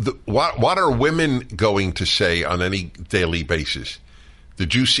 What are women going to say on any daily basis?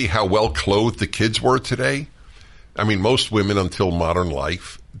 Did you see how well clothed the kids were today? I mean, most women until modern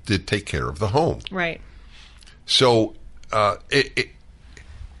life did take care of the home. Right. So,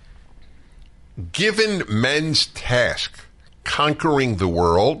 given men's task, conquering the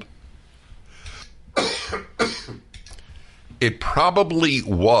world, it probably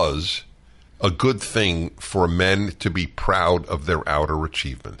was a good thing for men to be proud of their outer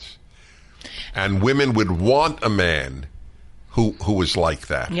achievements. And women would want a man who was like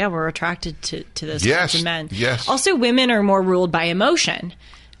that. Yeah, we're attracted to those kinds of men. Yes. Also, women are more ruled by emotion.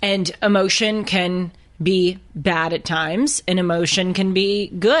 And emotion can be bad at times, and emotion can be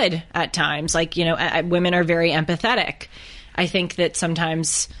good at times. Like, women are very empathetic. I think that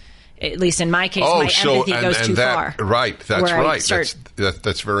sometimes, at least in my case, my empathy goes too far. Right, that's right.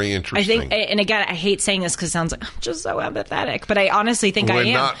 That's very interesting. I think, and again, I hate saying this because it sounds like I'm just so empathetic, but I honestly think I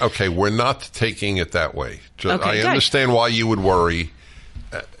am. We're not taking it that way. Okay, I understand why you would worry.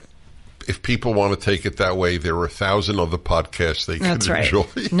 If people want to take it that way, there are 1,000 other podcasts they can enjoy.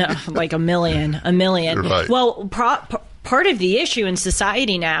 No, like a million. Right. Well, part of the issue in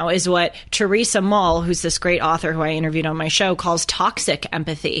society now is what Teresa Mull, who's this great author who I interviewed on my show, calls toxic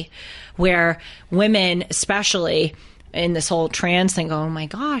empathy, where women, especially in this whole trans thing, go, oh my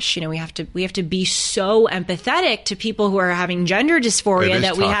gosh, we have to be so empathetic to people who are having gender dysphoria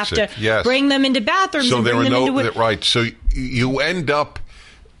that we have to bring them into bathrooms. So and there bring are them into right. So you end up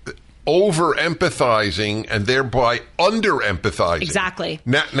over empathizing and thereby under empathizing. Exactly.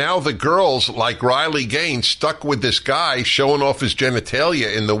 Now the girls like Riley Gaines stuck with this guy showing off his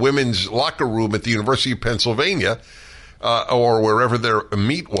genitalia in the women's locker room at the University of Pennsylvania, or wherever their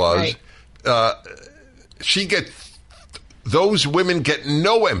meet was. Right. Those women get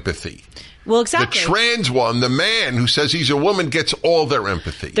no empathy. Well, exactly. The trans one, the man who says he's a woman, gets all their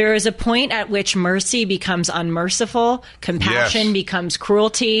empathy. There is a point at which mercy becomes unmerciful, compassion becomes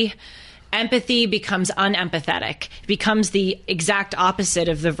cruelty, empathy becomes unempathetic. It becomes the exact opposite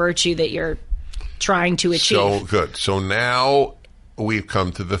of the virtue that you're trying to achieve. So good. So now we've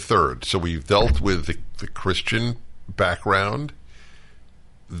come to the third. So we've dealt with the Christian background,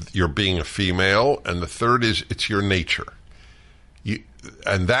 you're being a female, and the third is it's your nature.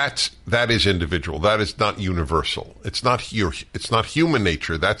 And that is individual. That is not universal. It's not human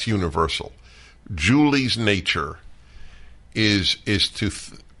nature. That's universal. Julie's nature is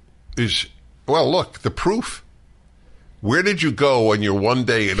look, the proof. Where did you go on your one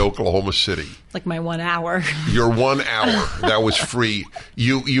day in Oklahoma City? Like my 1 hour. Your 1 hour that was free.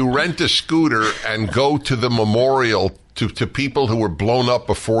 You rent a scooter and go to the memorial to people who were blown up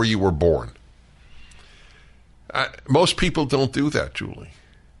before you were born. Most people don't do that, Julie.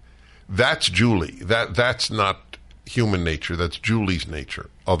 That's Julie. That's not human nature. That's Julie's nature.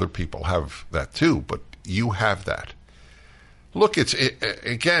 Other people have that too, but you have that. Look,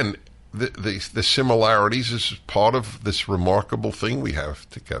 again, the similarities is part of this remarkable thing we have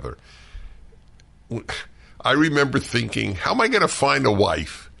together. I remember thinking, how am I going to find a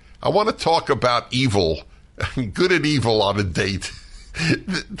wife? I want to talk about evil, good and evil on a date.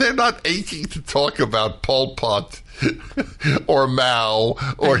 They're not aching to talk about Pol Pot or Mao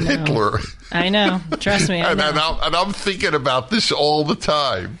or Hitler. I know. Trust me. I know. And I'm thinking about this all the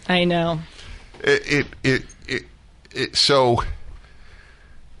time. I know.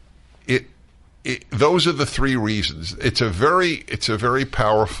 Those are the three reasons. It's a very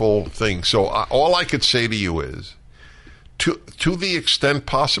powerful thing. So all I could say to you is, to the extent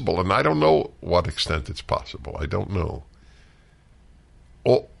possible, and I don't know what extent it's possible. I don't know.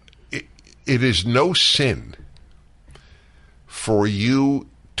 It is no sin for you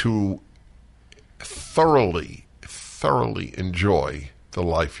to thoroughly enjoy the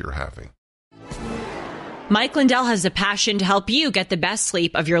life you're having. Mike Lindell has a passion to help you get the best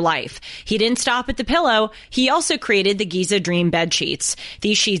sleep of your life. He didn't stop at the pillow. He also created the Giza Dream bed sheets.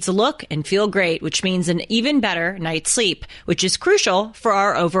 These sheets look and feel great, which means an even better night's sleep, which is crucial for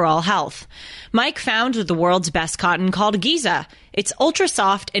our overall health. Mike found the world's best cotton called Giza. It's ultra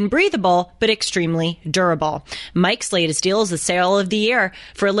soft and breathable, but extremely durable. Mike's latest deal is the sale of the year.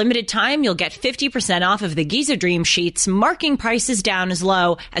 For a limited time, you'll get 50% off of the Giza Dream sheets, marking prices down as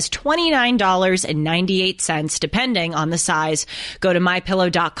low as $29.98, depending on the size. Go to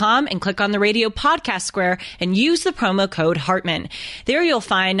MyPillow.com and click on the radio podcast square and use the promo code Hartman. There you'll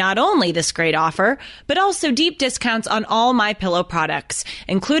find not only this great offer, but also deep discounts on all MyPillow products,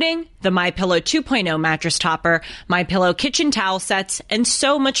 including the MyPillow 2.0 mattress topper, MyPillow kitchen towel sets, and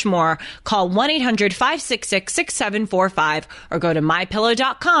so much more. Call 1-800-566-6745 or go to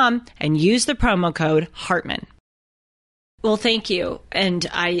MyPillow.com and use the promo code Hartman. Well, thank you. And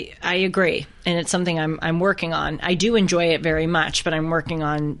I agree. And it's something I'm working on. I do enjoy it very much, but I'm working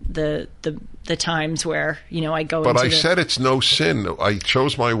on the times where, I go into said it's no sin. I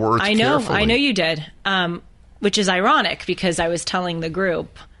chose my words carefully. I know you did. Which is ironic because I was telling the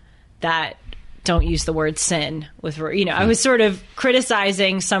group that don't use the word sin with, I was sort of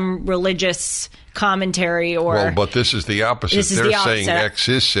criticizing some religious commentary or... Well, but this is the opposite. They're saying X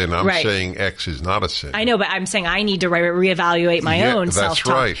is sin. I'm saying X is not a sin. I know, but I'm saying I need to reevaluate my own self-talk. That's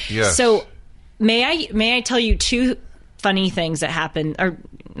right, yes. So may I tell you two funny things that happened, or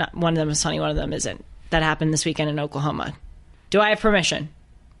not, one of them is funny, one of them isn't, that happened this weekend in Oklahoma. Do I have permission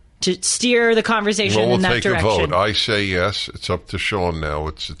to steer the conversation in that direction? We'll take a vote. I say yes. It's up to Sean now.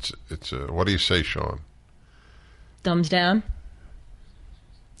 It's what do you say, Sean? Thumbs down?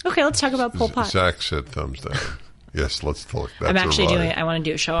 Okay, let's talk about Pol Pot. Zach said thumbs down. Yes, let's talk. I want to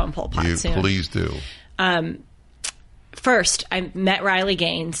do a show on Pol Pot soon. Please do. First, I met Riley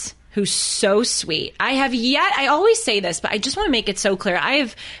Gaines, who's so sweet. I always say this, but I just want to make it so clear. I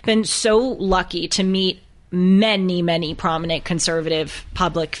have been so lucky to meet many, many prominent conservative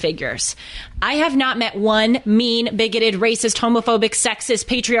public figures. I have not met one mean, bigoted, racist, homophobic, sexist,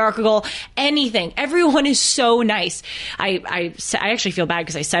 patriarchal, anything. Everyone is so nice. I actually feel bad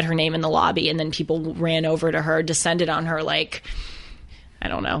because I said her name in the lobby and then people ran over to her, descended on her like, I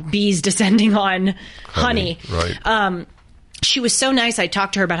don't know, bees descending on honey. Right. She was so nice. I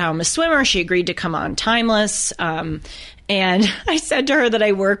talked to her about how I'm a swimmer. She agreed to come on Timeless. And I said to her that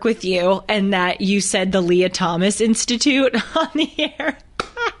I work with you and that you said the Leah Thomas Institute on the air.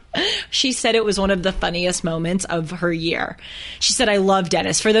 She said it was one of the funniest moments of her year. She said, I love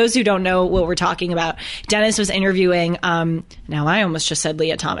Dennis. For those who don't know what we're talking about, Dennis was interviewing, now I almost just said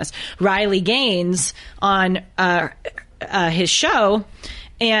Leah Thomas, Riley Gaines on his show.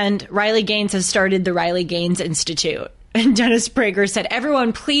 And Riley Gaines has started the Riley Gaines Institute. And Dennis Prager said,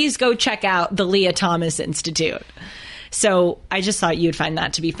 everyone, please go check out the Leah Thomas Institute. So I just thought you'd find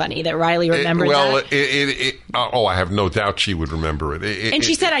that to be funny, that Riley remembered that. I have no doubt she would remember it. And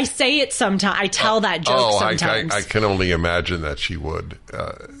she said, I say it sometimes. I tell that joke sometimes. I can only imagine that she would.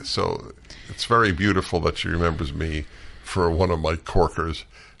 So it's very beautiful that she remembers me for one of my corkers.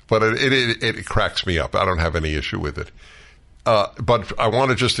 But it cracks me up. I don't have any issue with it. But I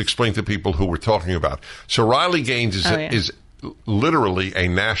want to just explain to people who we're talking about. So Riley Gaines is literally a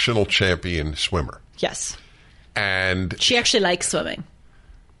national champion swimmer. Yes. And she actually likes swimming.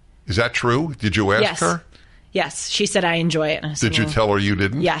 Is that true? Did you ask her? Yes. She said, I enjoy it. I said, did you tell her you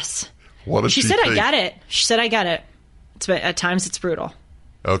didn't? Yes. What did she said, think? I get it. She said, I get it. At times it's brutal.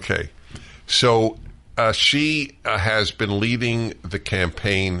 Okay. So she has been leading the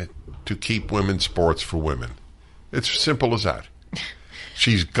campaign to keep women's sports for women. It's as simple as that.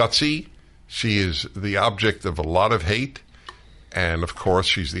 She's gutsy. She is the object of a lot of hate. And, of course,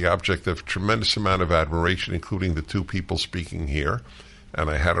 she's the object of a tremendous amount of admiration, including the two people speaking here. And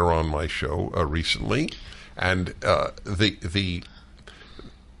I had her on my show recently. And the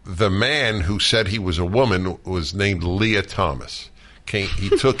man who said he was a woman was named Leah Thomas. He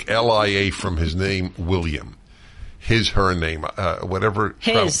took LIA from his name, William. her name, whatever.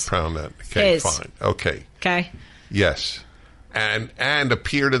 His. Pronoun that. Okay, His. fine. Okay. Okay. Yes. And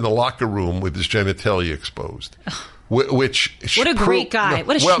appeared in the locker room with his genitalia exposed. Which what a great guy.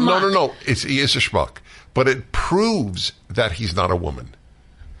 What a well, schmuck. No. He is a schmuck. But it proves that he's not a woman.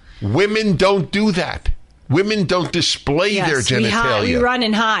 Women don't do that. Women don't display their genitalia. We run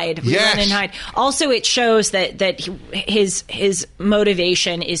and hide. We run and hide. Also, it shows that his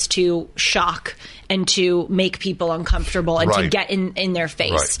motivation is to shock and to make people uncomfortable and to get in their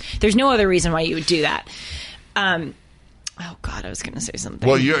face. Right. There's no other reason why you would do that. Oh, God, I was going to say something.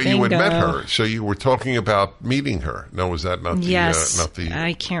 Well, you had met her, so you were talking about meeting her. No, was that not the... Yes, not the,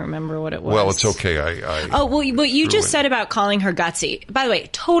 I can't remember what it was. Well, it's okay. What you just said about calling her gutsy, by the way,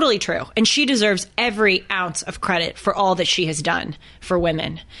 totally true. And she deserves every ounce of credit for all that she has done for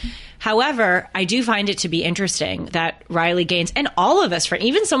women. However, I do find it to be interesting that Riley Gaines, and all of us,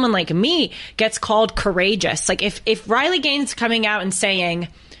 even someone like me, gets called courageous. Like, if Riley Gaines coming out and saying,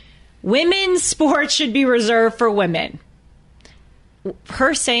 women's sports should be reserved for women...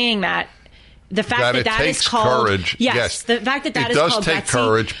 Her saying that, the fact that is called courage. Yes, the fact that is called it does take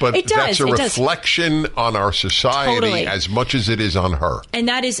courage, but that's a reflection on our society as much as it is on her. And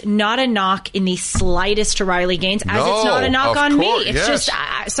that is not a knock in the slightest to Riley Gaines, as it's not a knock on me. It's just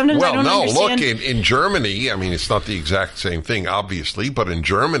sometimes I don't understand. Look, in Germany, I mean, it's not the exact same thing, obviously, but in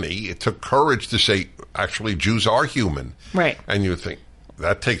Germany, it took courage to say, actually, Jews are human, right? And you think.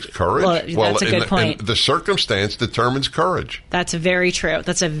 That takes courage. Well, that's a good point. And the circumstance determines courage. That's very true.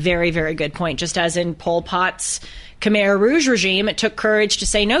 That's a very, very good point. Just as in Pol Pot's Khmer Rouge regime, it took courage to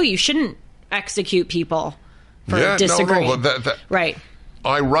say, no, you shouldn't execute people for disagreeing. Right.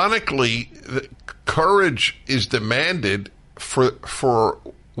 Ironically, courage is demanded for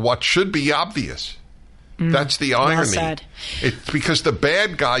what should be obvious. That's the irony. Well said. It's because the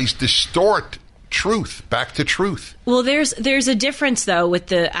bad guys distort truth back to truth. Well, there's a difference though with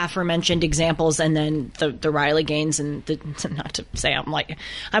the aforementioned examples and then the Riley Gaines and not to say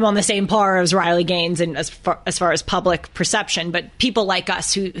I'm on the same par as Riley Gaines and as far as public perception, but people like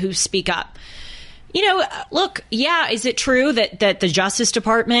us who speak up. You know, look, is it true that the Justice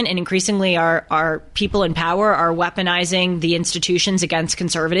Department and increasingly our people in power are weaponizing the institutions against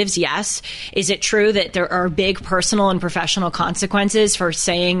conservatives? Yes. Is it true that there are big personal and professional consequences for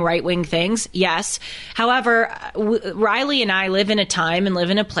saying right-wing things? Yes. However, Riley and I live in a time and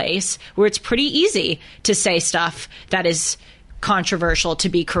live in a place where it's pretty easy to say stuff that is controversial to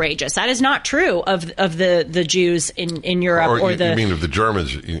be courageous. That is not true of the Jews in Europe or you mean of the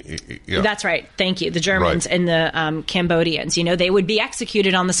Germans? Yeah. That's right. Thank you. The Germans and the Cambodians. You know, they would be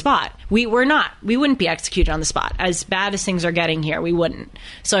executed on the spot. We're not. We wouldn't be executed on the spot. As bad as things are getting here, we wouldn't.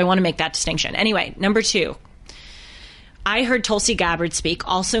 So I want to make that distinction. Anyway, number 2. I heard Tulsi Gabbard speak,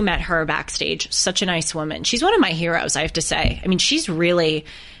 also met her backstage. Such a nice woman. She's one of my heroes, I have to say. I mean, she's really...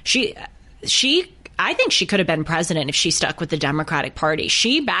 I think she could have been president if she stuck with the Democratic Party.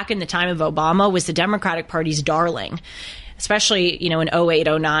 She, back in the time of Obama, was the Democratic Party's darling, especially, in 08,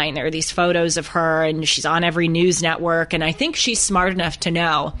 09. There are these photos of her, and she's on every news network. And I think she's smart enough to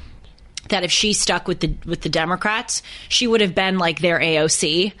know that if she stuck with the Democrats, she would have been like their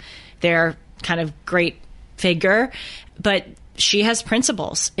AOC, their kind of great figure. But she has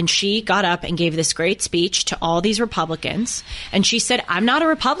principles, and she got up and gave this great speech to all these Republicans. And she said, I'm not a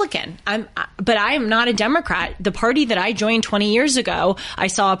Republican, but I am not a Democrat. The party that I joined 20 years ago, I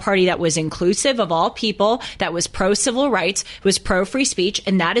saw a party that was inclusive of all people, that was pro-civil rights, was pro-free speech,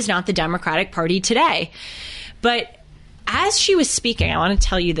 and that is not the Democratic Party today. But as she was speaking, I want to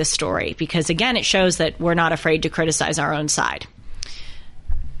tell you this story because, again, it shows that we're not afraid to criticize our own side.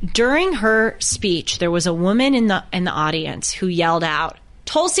 During her speech, there was a woman in the audience who yelled out,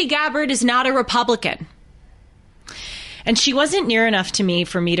 "Tulsi Gabbard is not a Republican." And she wasn't near enough to me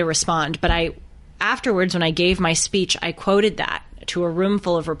for me to respond. But afterwards, when I gave my speech, I quoted that to a room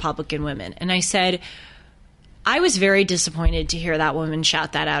full of Republican women. And I said, I was very disappointed to hear that woman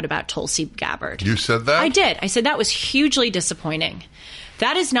shout that out about Tulsi Gabbard. You said that? I did. I said that was hugely disappointing.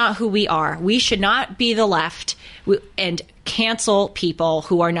 That is not who we are. We should not be the left and cancel people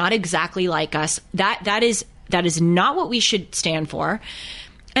who are not exactly like us. That is not what we should stand for.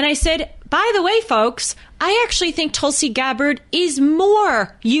 And I said, by the way, folks, I actually think Tulsi Gabbard is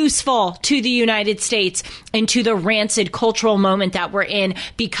more useful to the United States and to the rancid cultural moment that we're in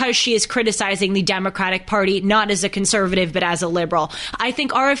because she is criticizing the Democratic Party, not as a conservative, but as a liberal. I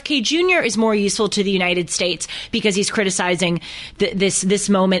think RFK Jr. is more useful to the United States because he's criticizing this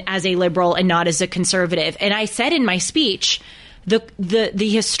moment as a liberal and not as a conservative. And I said in my speech, the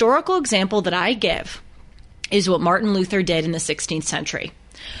historical example that I give is what Martin Luther did in the 16th century.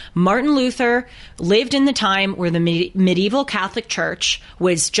 Martin Luther lived in the time where the medieval Catholic Church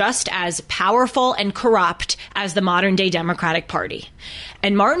was just as powerful and corrupt as the modern-day Democratic Party.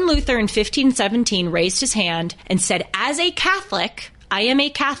 And Martin Luther in 1517 raised his hand and said, as a Catholic, I am a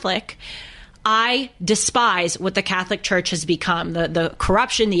Catholic, I despise what the Catholic Church has become, the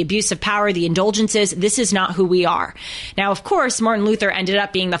corruption, the abuse of power, the indulgences. This is not who we are. Now, of course, Martin Luther ended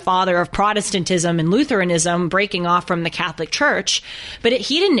up being the father of Protestantism and Lutheranism, breaking off from the Catholic Church, but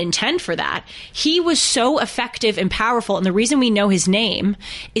he didn't intend for that. He was so effective and powerful, and the reason we know his name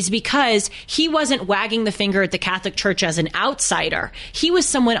is because he wasn't wagging the finger at the Catholic Church as an outsider. He was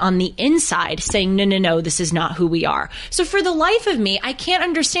someone on the inside saying, no, no, no, this is not who we are. So for the life of me, I can't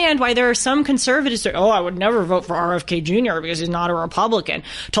understand why there are some conservatives say, I would never vote for RFK Jr. because he's not a Republican.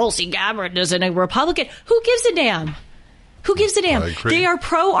 Tulsi Gabbard isn't a Republican. Who gives a damn? Who gives a damn? They are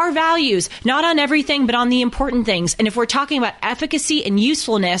pro our values, not on everything, but on the important things. And if we're talking about efficacy and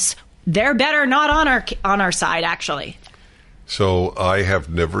usefulness, they're better not on our side, actually. So I have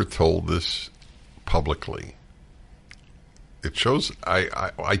never told this publicly. It shows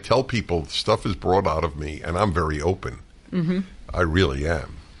I tell people stuff is brought out of me, and I'm very open. Mm-hmm. I really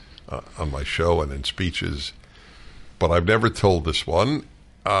am. On my show and in speeches, but I've never told this one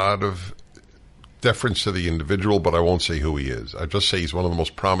out of deference to the individual, but I won't say who he is. I just say he's one of the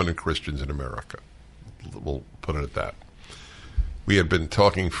most prominent Christians in America. We'll put it at that. We had been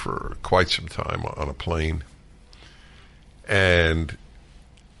talking for quite some time on a plane, and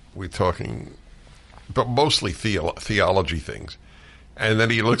we're talking, but mostly theology things. And then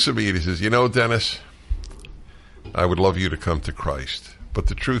he looks at me and he says, Dennis, I would love you to come to Christ. But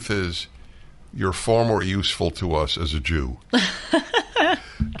the truth is, you're far more useful to us as a Jew.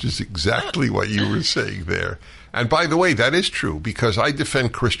 Which is exactly what you were saying there. And by the way, that is true, because I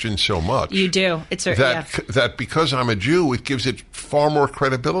defend Christians so much. You do. That because I'm a Jew, it gives it far more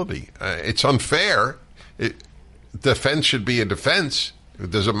credibility. It's unfair. Defense should be a defense. It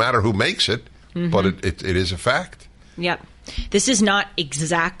doesn't matter who makes it, but it is a fact. Yep. This is not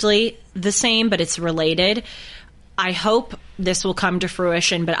exactly the same, but it's related. I hope this will come to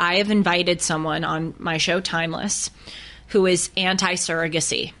fruition, but I have invited someone on my show, Timeless, who is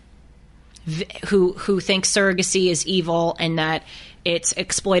anti-surrogacy, who thinks surrogacy is evil and that it's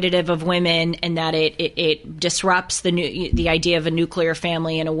exploitative of women and that it disrupts the idea of a nuclear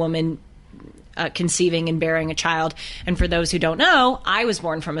family and a woman conceiving and bearing a child. And for those who don't know, I was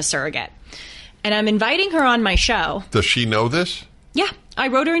born from a surrogate. And I'm inviting her on my show. Does she know this? Yeah, I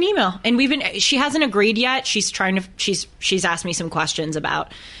wrote her an email, and she hasn't agreed yet. She's asked me some questions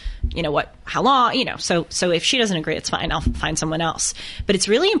about, how long, so if she doesn't agree, it's fine. I'll find someone else. But it's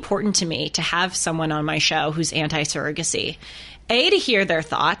really important to me to have someone on my show who's anti-surrogacy. A, to hear their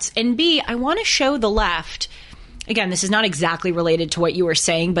thoughts, and B, I want to show the left. Again, this is not exactly related to what you were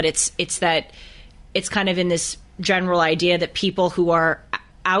saying, but it's that it's kind of in this general idea that people who are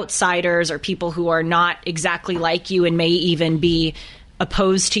outsiders or people who are not exactly like you and may even be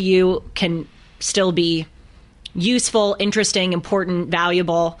opposed to you can still be useful, interesting, important,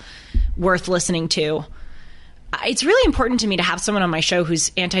 valuable, worth listening to. It's really important to me to have someone on my show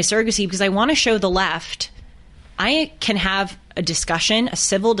who's anti-surrogacy because I want to show the left I can have a discussion, a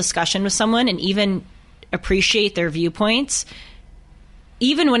civil discussion with someone and even appreciate their viewpoints,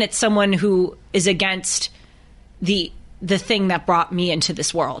 even when it's someone who is against the thing that brought me into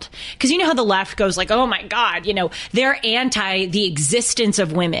this world. Because you know how the left goes like, oh my God, they're anti the existence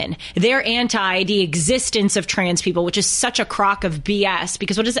of women. They're anti the existence of trans people, which is such a crock of BS.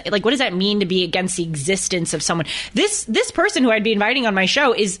 Because what does that mean to be against the existence of someone? This person who I'd be inviting on my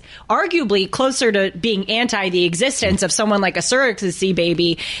show is arguably closer to being anti the existence of someone like a surrogacy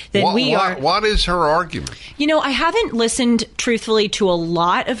baby than we are. What is her argument? I haven't listened truthfully to a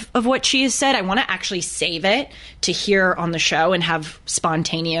lot of what she has said. I want to actually save it to hear on the show and have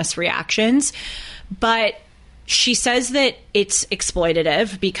spontaneous reactions. But she says that it's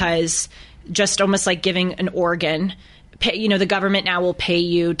exploitative because just almost like giving an organ, the government now will pay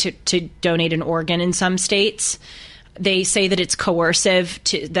you to donate an organ in some states. They say that it's coercive,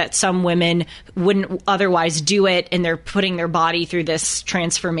 that some women wouldn't otherwise do it, and they're putting their body through this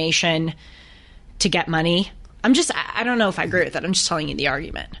transformation to get money. I don't know if I agree with that. I'm just telling you the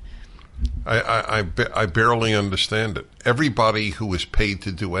argument. I barely understand it. Everybody who is paid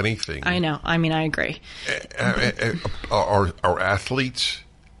to do anything. I know. I mean, I agree. Are athletes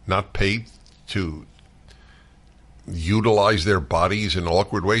not paid to utilize their bodies in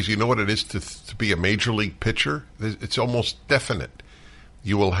awkward ways? You know what it is to be a major league pitcher? It's almost definite.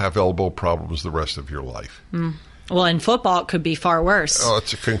 You will have elbow problems the rest of your life. Mm. Well, in football, it could be far worse. Oh,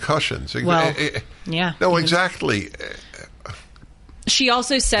 it's a concussion. Well, yeah. No, exactly. She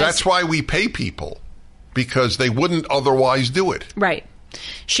also says... That's why we pay people, because they wouldn't otherwise do it. Right.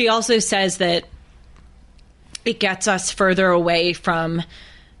 She also says that it gets us further away from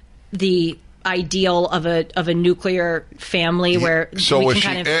the ideal of a nuclear family where so we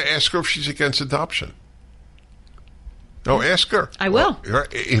can ask her if she's against adoption. No, ask her. I will.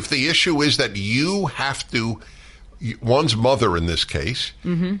 If the issue is that you have to, one's mother in this case,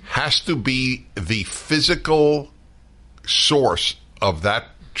 has to be the physical source of that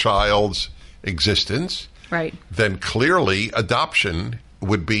child's existence, right, then clearly adoption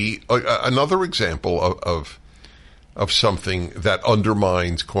would be another example of something that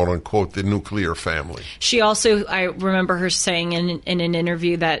undermines, quote unquote, the nuclear family. She also, I remember her saying in an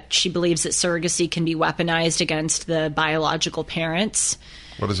interview that she believes that surrogacy can be weaponized against the biological parents.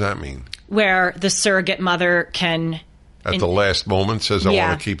 What does that mean? Where the surrogate mother can... At the last moment says, I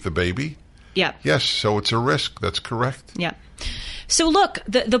want to keep the baby? Yeah. Yes, so it's a risk. That's correct. Yeah. So look,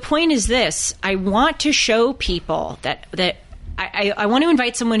 the point is this. I want to show people that I want to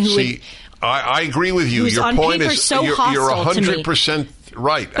invite someone who would... I agree with you. Your point is so you're hostile 100%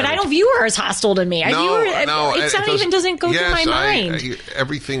 right. But I don't view her as hostile to me. I view her, it's not even doesn't go through my mind.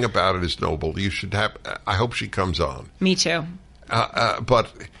 Everything about it is noble. You should have. I hope she comes on. Me too.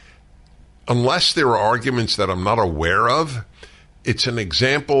 But unless there are arguments that I'm not aware of, it's an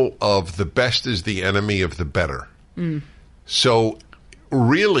example of the best is the enemy of the better. Mm. So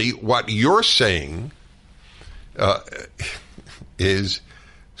really, what you're saying is.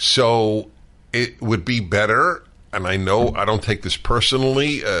 So it would be better, and I know I don't take this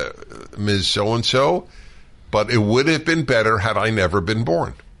personally, Ms. So-and-so, but it would have been better had I never been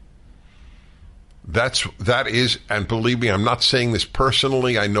born. That is, and believe me, I'm not saying this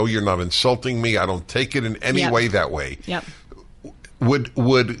personally. I know you're not insulting me. I don't take it in any way that way. Yep. Would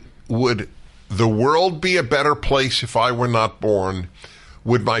the world be a better place if I were not born?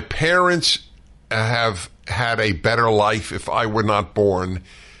 Would my parents have had a better life if I were not born?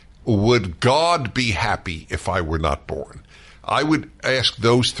 Would God be happy if I were not born? I would ask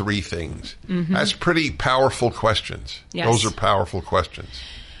those three things. Mm-hmm. That's pretty powerful questions. Yes. Those are powerful questions.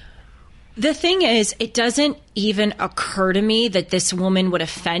 The thing is, it doesn't even occur to me that this woman would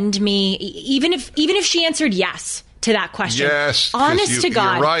offend me, even if she answered yes to that question. Yes, honest to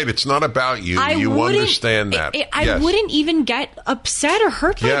God, you're right. It's not about you. You understand that. I wouldn't even get upset or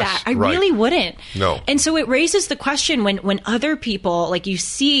hurt by that. I really wouldn't. No. And so it raises the question when other people, like you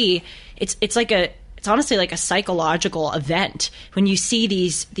see, it's honestly like a psychological event when you see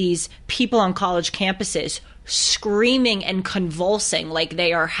these people on college campuses screaming and convulsing like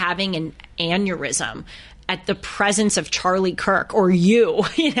they are having an aneurysm at the presence of Charlie Kirk or you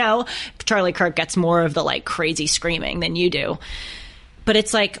know. Charlie Kirk gets more of the like crazy screaming than you do. But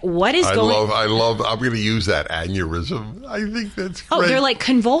it's like, what is going... I'm going to use that aneurysm. I think that's great. Oh, they're like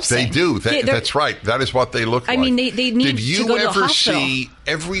convulsing. They do. That's right. That is what they look like. I mean, they need to go to a hospital. Did you ever see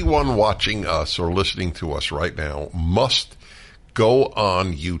everyone watching us or listening to us right now must go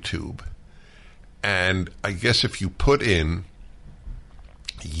on YouTube, and I guess if you put in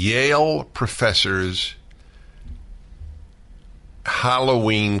Yale professors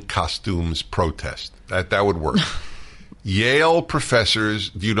Halloween costumes protest, that would work. Yale professors,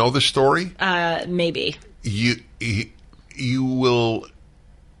 do you know the story? Maybe. You will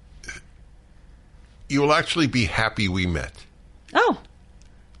actually be happy we met. Oh.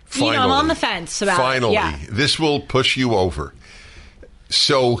 Finally. I'm on the fence about finally. it. Yeah. This will push you over.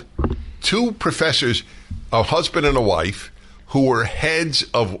 So, two professors, a husband and a wife, who were heads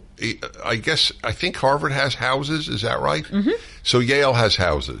of, I think Harvard has houses, is that right? Mm-hmm. So Yale has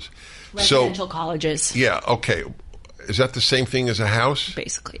houses. Residential colleges. Yeah, okay. Is that the same thing as a house?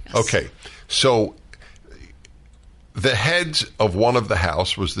 Basically, yes. Okay. So the heads of one of the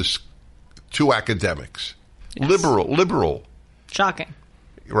house was this two academics. Yes. Liberal. Shocking.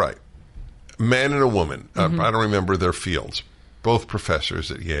 Right. Man and a woman. Mm-hmm. I don't remember their fields. Both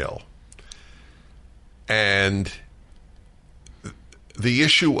professors at Yale. And the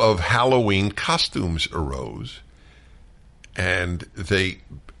issue of Halloween costumes arose, and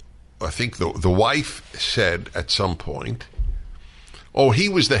I think the wife said at some point, oh, he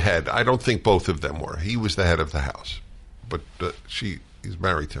was the head. I don't think both of them were. He was the head of the house, but he's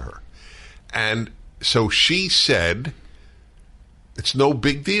married to her. And so she said, it's no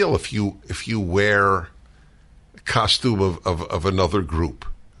big deal if you wear a costume of another group.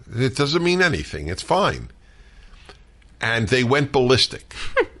 It doesn't mean anything. It's fine. And they went ballistic.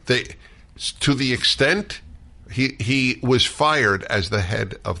 To the extent he was fired as the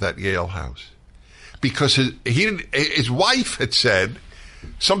head of that Yale house because his wife had said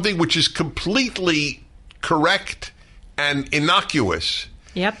something which is completely correct and innocuous.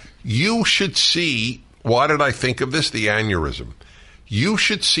 Yep. You should see, why did I think of this? The aneurysm. You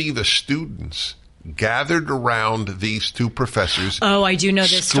should see the students gathered around these two professors. Oh, I do know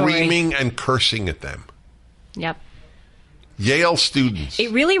this story. Screaming and cursing at them. Yep. Yale students.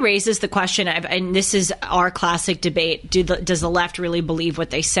 It really raises the question, and this is our classic debate, does the left really believe what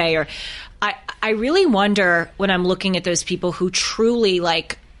they say? Or I really wonder when I'm looking at those people who truly,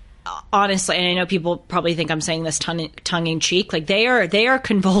 like, honestly, and I know people probably think I'm saying this tongue in cheek, like they are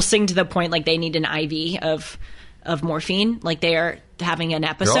convulsing to the point like they need an IV of morphine, like they are having an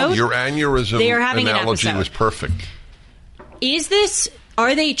episode. No, your aneurysm analogy was perfect.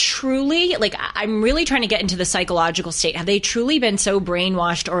 Are they truly, like, I'm really trying to get into the psychological state. Have they truly been so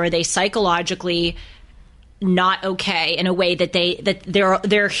brainwashed, or are they psychologically not okay in a way that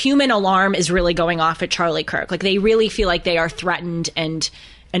their human alarm is really going off at Charlie Kirk? Like, they really feel like they are threatened and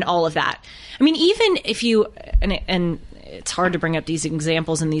all of that. I mean, even if you, and it's hard to bring up these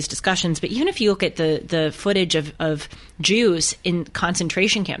examples in these discussions, but even if you look at the footage of Jews in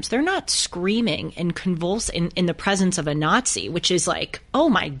concentration camps, they're not screaming and convulsing in the presence of a Nazi, which is like, oh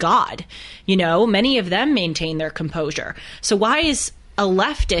my God, many of them maintain their composure. So why is a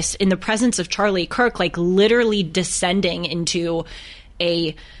leftist in the presence of Charlie Kirk, like, literally descending into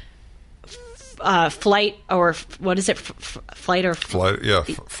a flight, or what is it? Flight or flight? Yeah,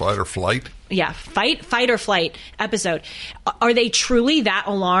 flight or flight. Yeah, fight or flight episode. Are they truly that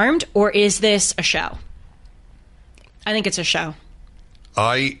alarmed, or is this a show? I think it's a show.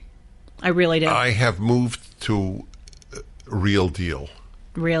 I really do. I have moved to real deal.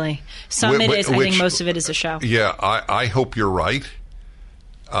 Really? I think most of it is a show. Yeah, I hope you're right.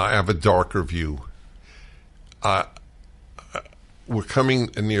 I have a darker view. We're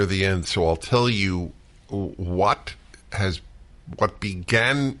coming near the end, so I'll tell you what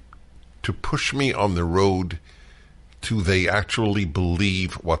began to push me on the road to they actually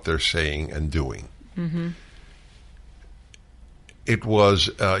believe what they're saying and doing. Mm-hmm. It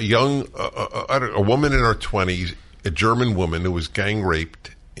was a woman in her 20s, a German woman who was gang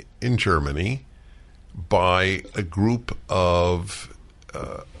raped in Germany by a group of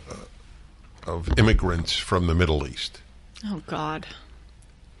immigrants from the Middle East. Oh, God.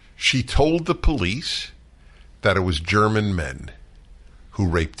 She told the police that it was German men who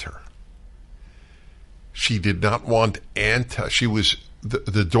raped her. She did not want she was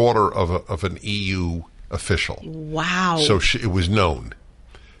the daughter of an EU official. Wow. So it was known.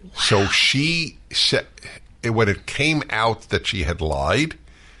 Wow. So she said, when it came out that she had lied,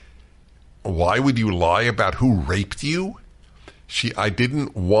 why would you lie about who raped you? I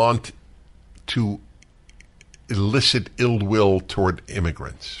didn't want to elicit ill will toward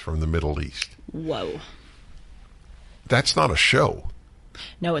immigrants from the Middle East. Whoa. That's not a show.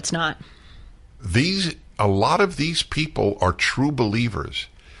 No, it's not. A lot of these people are true believers.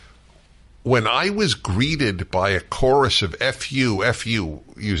 When I was greeted by a chorus of F.U.,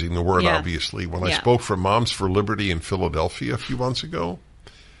 using the word obviously, when I spoke for Moms for Liberty in Philadelphia a few months ago,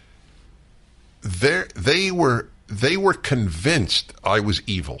 they were convinced I was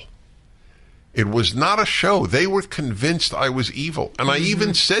evil. It was not a show. They were convinced I was evil. And I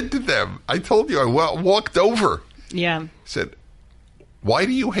even said to them, I told you, I walked over. Yeah. Said, why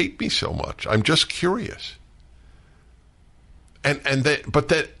do you hate me so much? I'm just curious.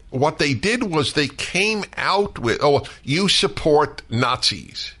 But what they did was they came out with, you support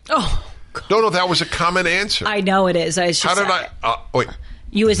Nazis. Oh, God. No, that was a common answer. I know it is. Wait.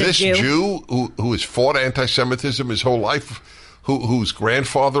 You as a Jew? This Jew who has fought anti-Semitism his whole life, whose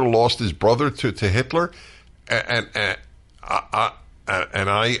grandfather lost his brother to Hitler, and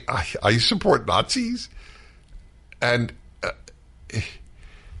I support Nazis, and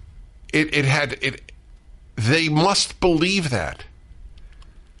they must believe that.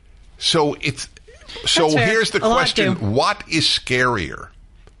 So here's the question: what is scarier,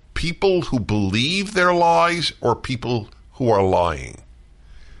 people who believe their lies or people who are lying?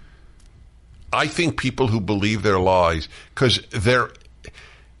 I think people who believe their lies, because the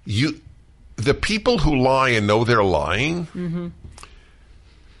people who lie and know they're lying,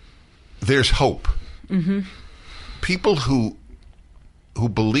 there's hope. Mm-hmm. People who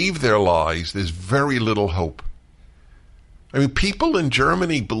believe their lies, there's very little hope. I mean, people in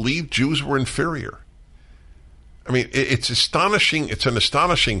Germany believed Jews were inferior. I mean, it's astonishing. It's an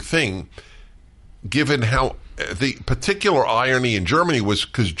astonishing thing, given how the particular irony in Germany was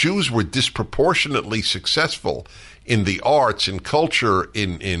because Jews were disproportionately successful in the arts, in culture,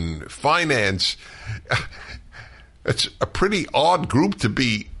 in finance. It's a pretty odd group to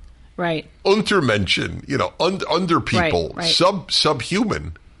be right. Untermenschen, under people, right.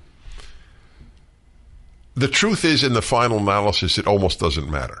 subhuman. the truth is, in the final analysis, it almost doesn't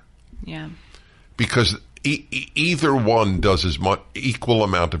matter. Yeah. Because either one does as much equal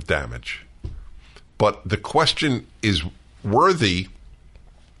amount of damage. But the question is worthy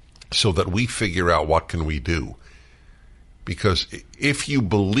so that we figure out what can we do. Because if you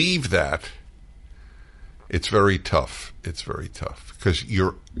believe that, it's very tough. It's very tough because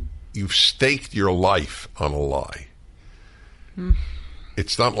you've staked your life on a lie.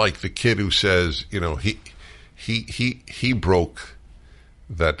 It's not like the kid who says, he broke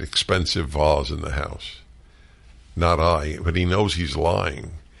that expensive vase in the house. Not I, but he knows he's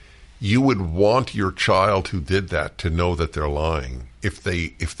lying. You would want your child who did that to know that they're lying. If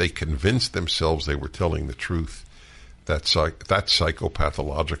they convinced themselves they were telling the truth, that's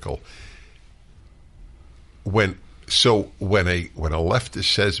psychopathological. When a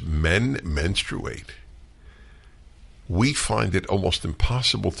leftist says men menstruate, we find it almost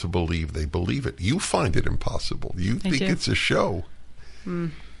impossible to believe they believe it. You find it impossible. You think it's a show.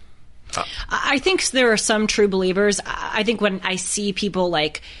 I think there are some true believers. I think when I see people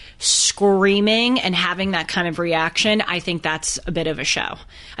like screaming and having that kind of reaction, I think that's a bit of a show.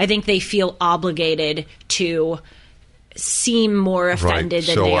 I think they feel obligated to seem more offended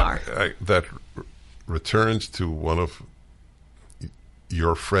than they are. That returns to one of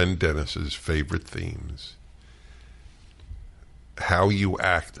your friend Dennis's favorite themes. How you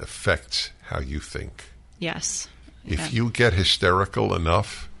act affects how you think. Yes. If you get hysterical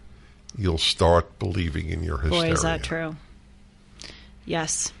enough, you'll start believing in your hysteria. Boy, is that true.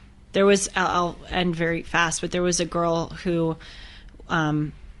 Yes. There was, I'll end very fast, but there was a girl who,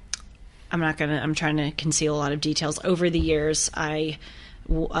 I'm trying to conceal a lot of details. Over the years, I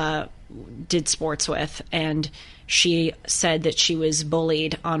did sports with, and she said that she was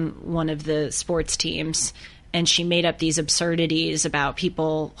bullied on one of the sports teams, and she made up these absurdities about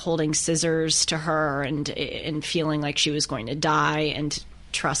people holding scissors to her and feeling like she was going to die. And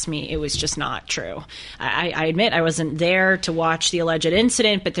trust me, it was just not true. I admit I wasn't there to watch the alleged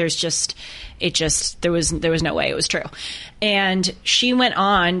incident, but there was no way it was true. And she went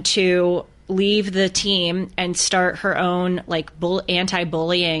on to leave the team and start her own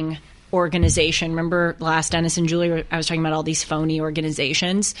anti-bullying organization. Remember last Dennis and Julie, I was talking about all these phony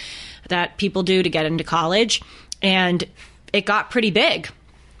organizations that people do to get into college, and it got pretty big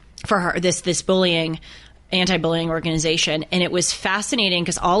for her, this anti-bullying organization. And it was fascinating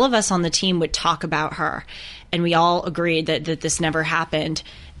because all of us on the team would talk about her, and we all agreed that this never happened.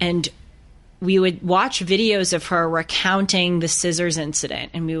 And we would watch videos of her recounting the scissors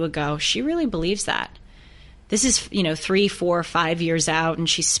incident, and we would go, she really believes that. This is, 3, 4, 5 years out, and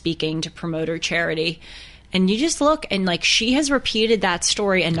she's speaking to promote her charity. And you just look, and she has repeated that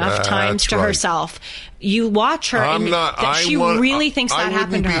story enough times to herself. You watch her, she really thinks that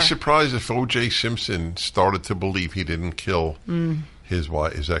happened to her. I wouldn't be surprised if O.J. Simpson started to believe he didn't kill his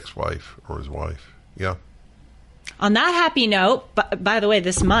ex-wife or his wife. Yeah. On that happy note, by the way,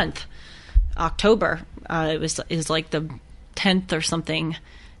 this month, October, is like the 10th or something,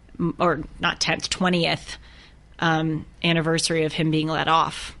 or not 10th, 20th anniversary of him being let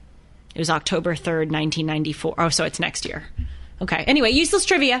off. It was October 3rd, 1994. Oh, so it's next year. Okay. Anyway, useless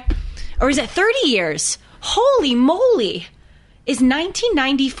trivia. Or is it 30 years? Holy moly. Is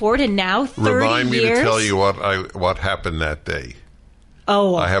 1994 to now 30 years? Remind me to tell you what happened that day.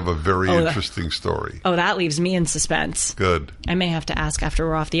 Oh. I have a very interesting story. Oh, that leaves me in suspense. Good. I may have to ask after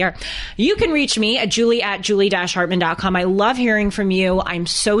we're off the air. You can reach me at julie@julie-hartman.com. I love hearing from you. I'm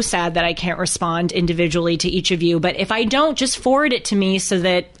so sad that I can't respond individually to each of you. But if I don't, just forward it to me so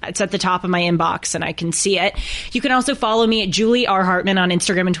that it's at the top of my inbox and I can see it. You can also follow me at Julie R. Hartman on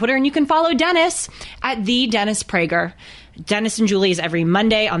Instagram and Twitter. And you can follow Dennis at the Dennis Prager. Dennis and Julie is every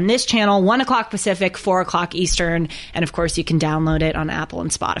Monday on this channel, 1 o'clock Pacific, 4 o'clock Eastern. And of course, you can download it on Apple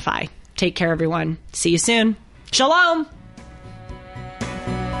and Spotify. Take care, everyone. See you soon. Shalom.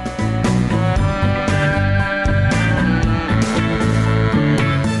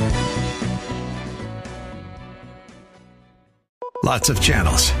 Lots of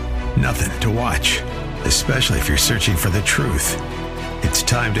channels, nothing to watch, especially if you're searching for the truth. It's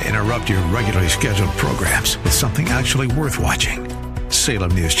time to interrupt your regularly scheduled programs with something actually worth watching. Salem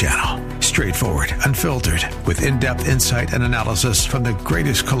News Channel. Straightforward, unfiltered, with in-depth insight and analysis from the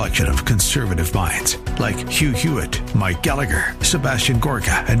greatest collection of conservative minds like Hugh Hewitt, Mike Gallagher, Sebastian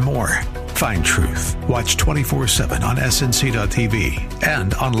Gorka, and more. Find truth. Watch 24/7 on SNC.TV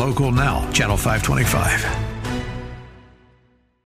and on Local Now, Channel 525.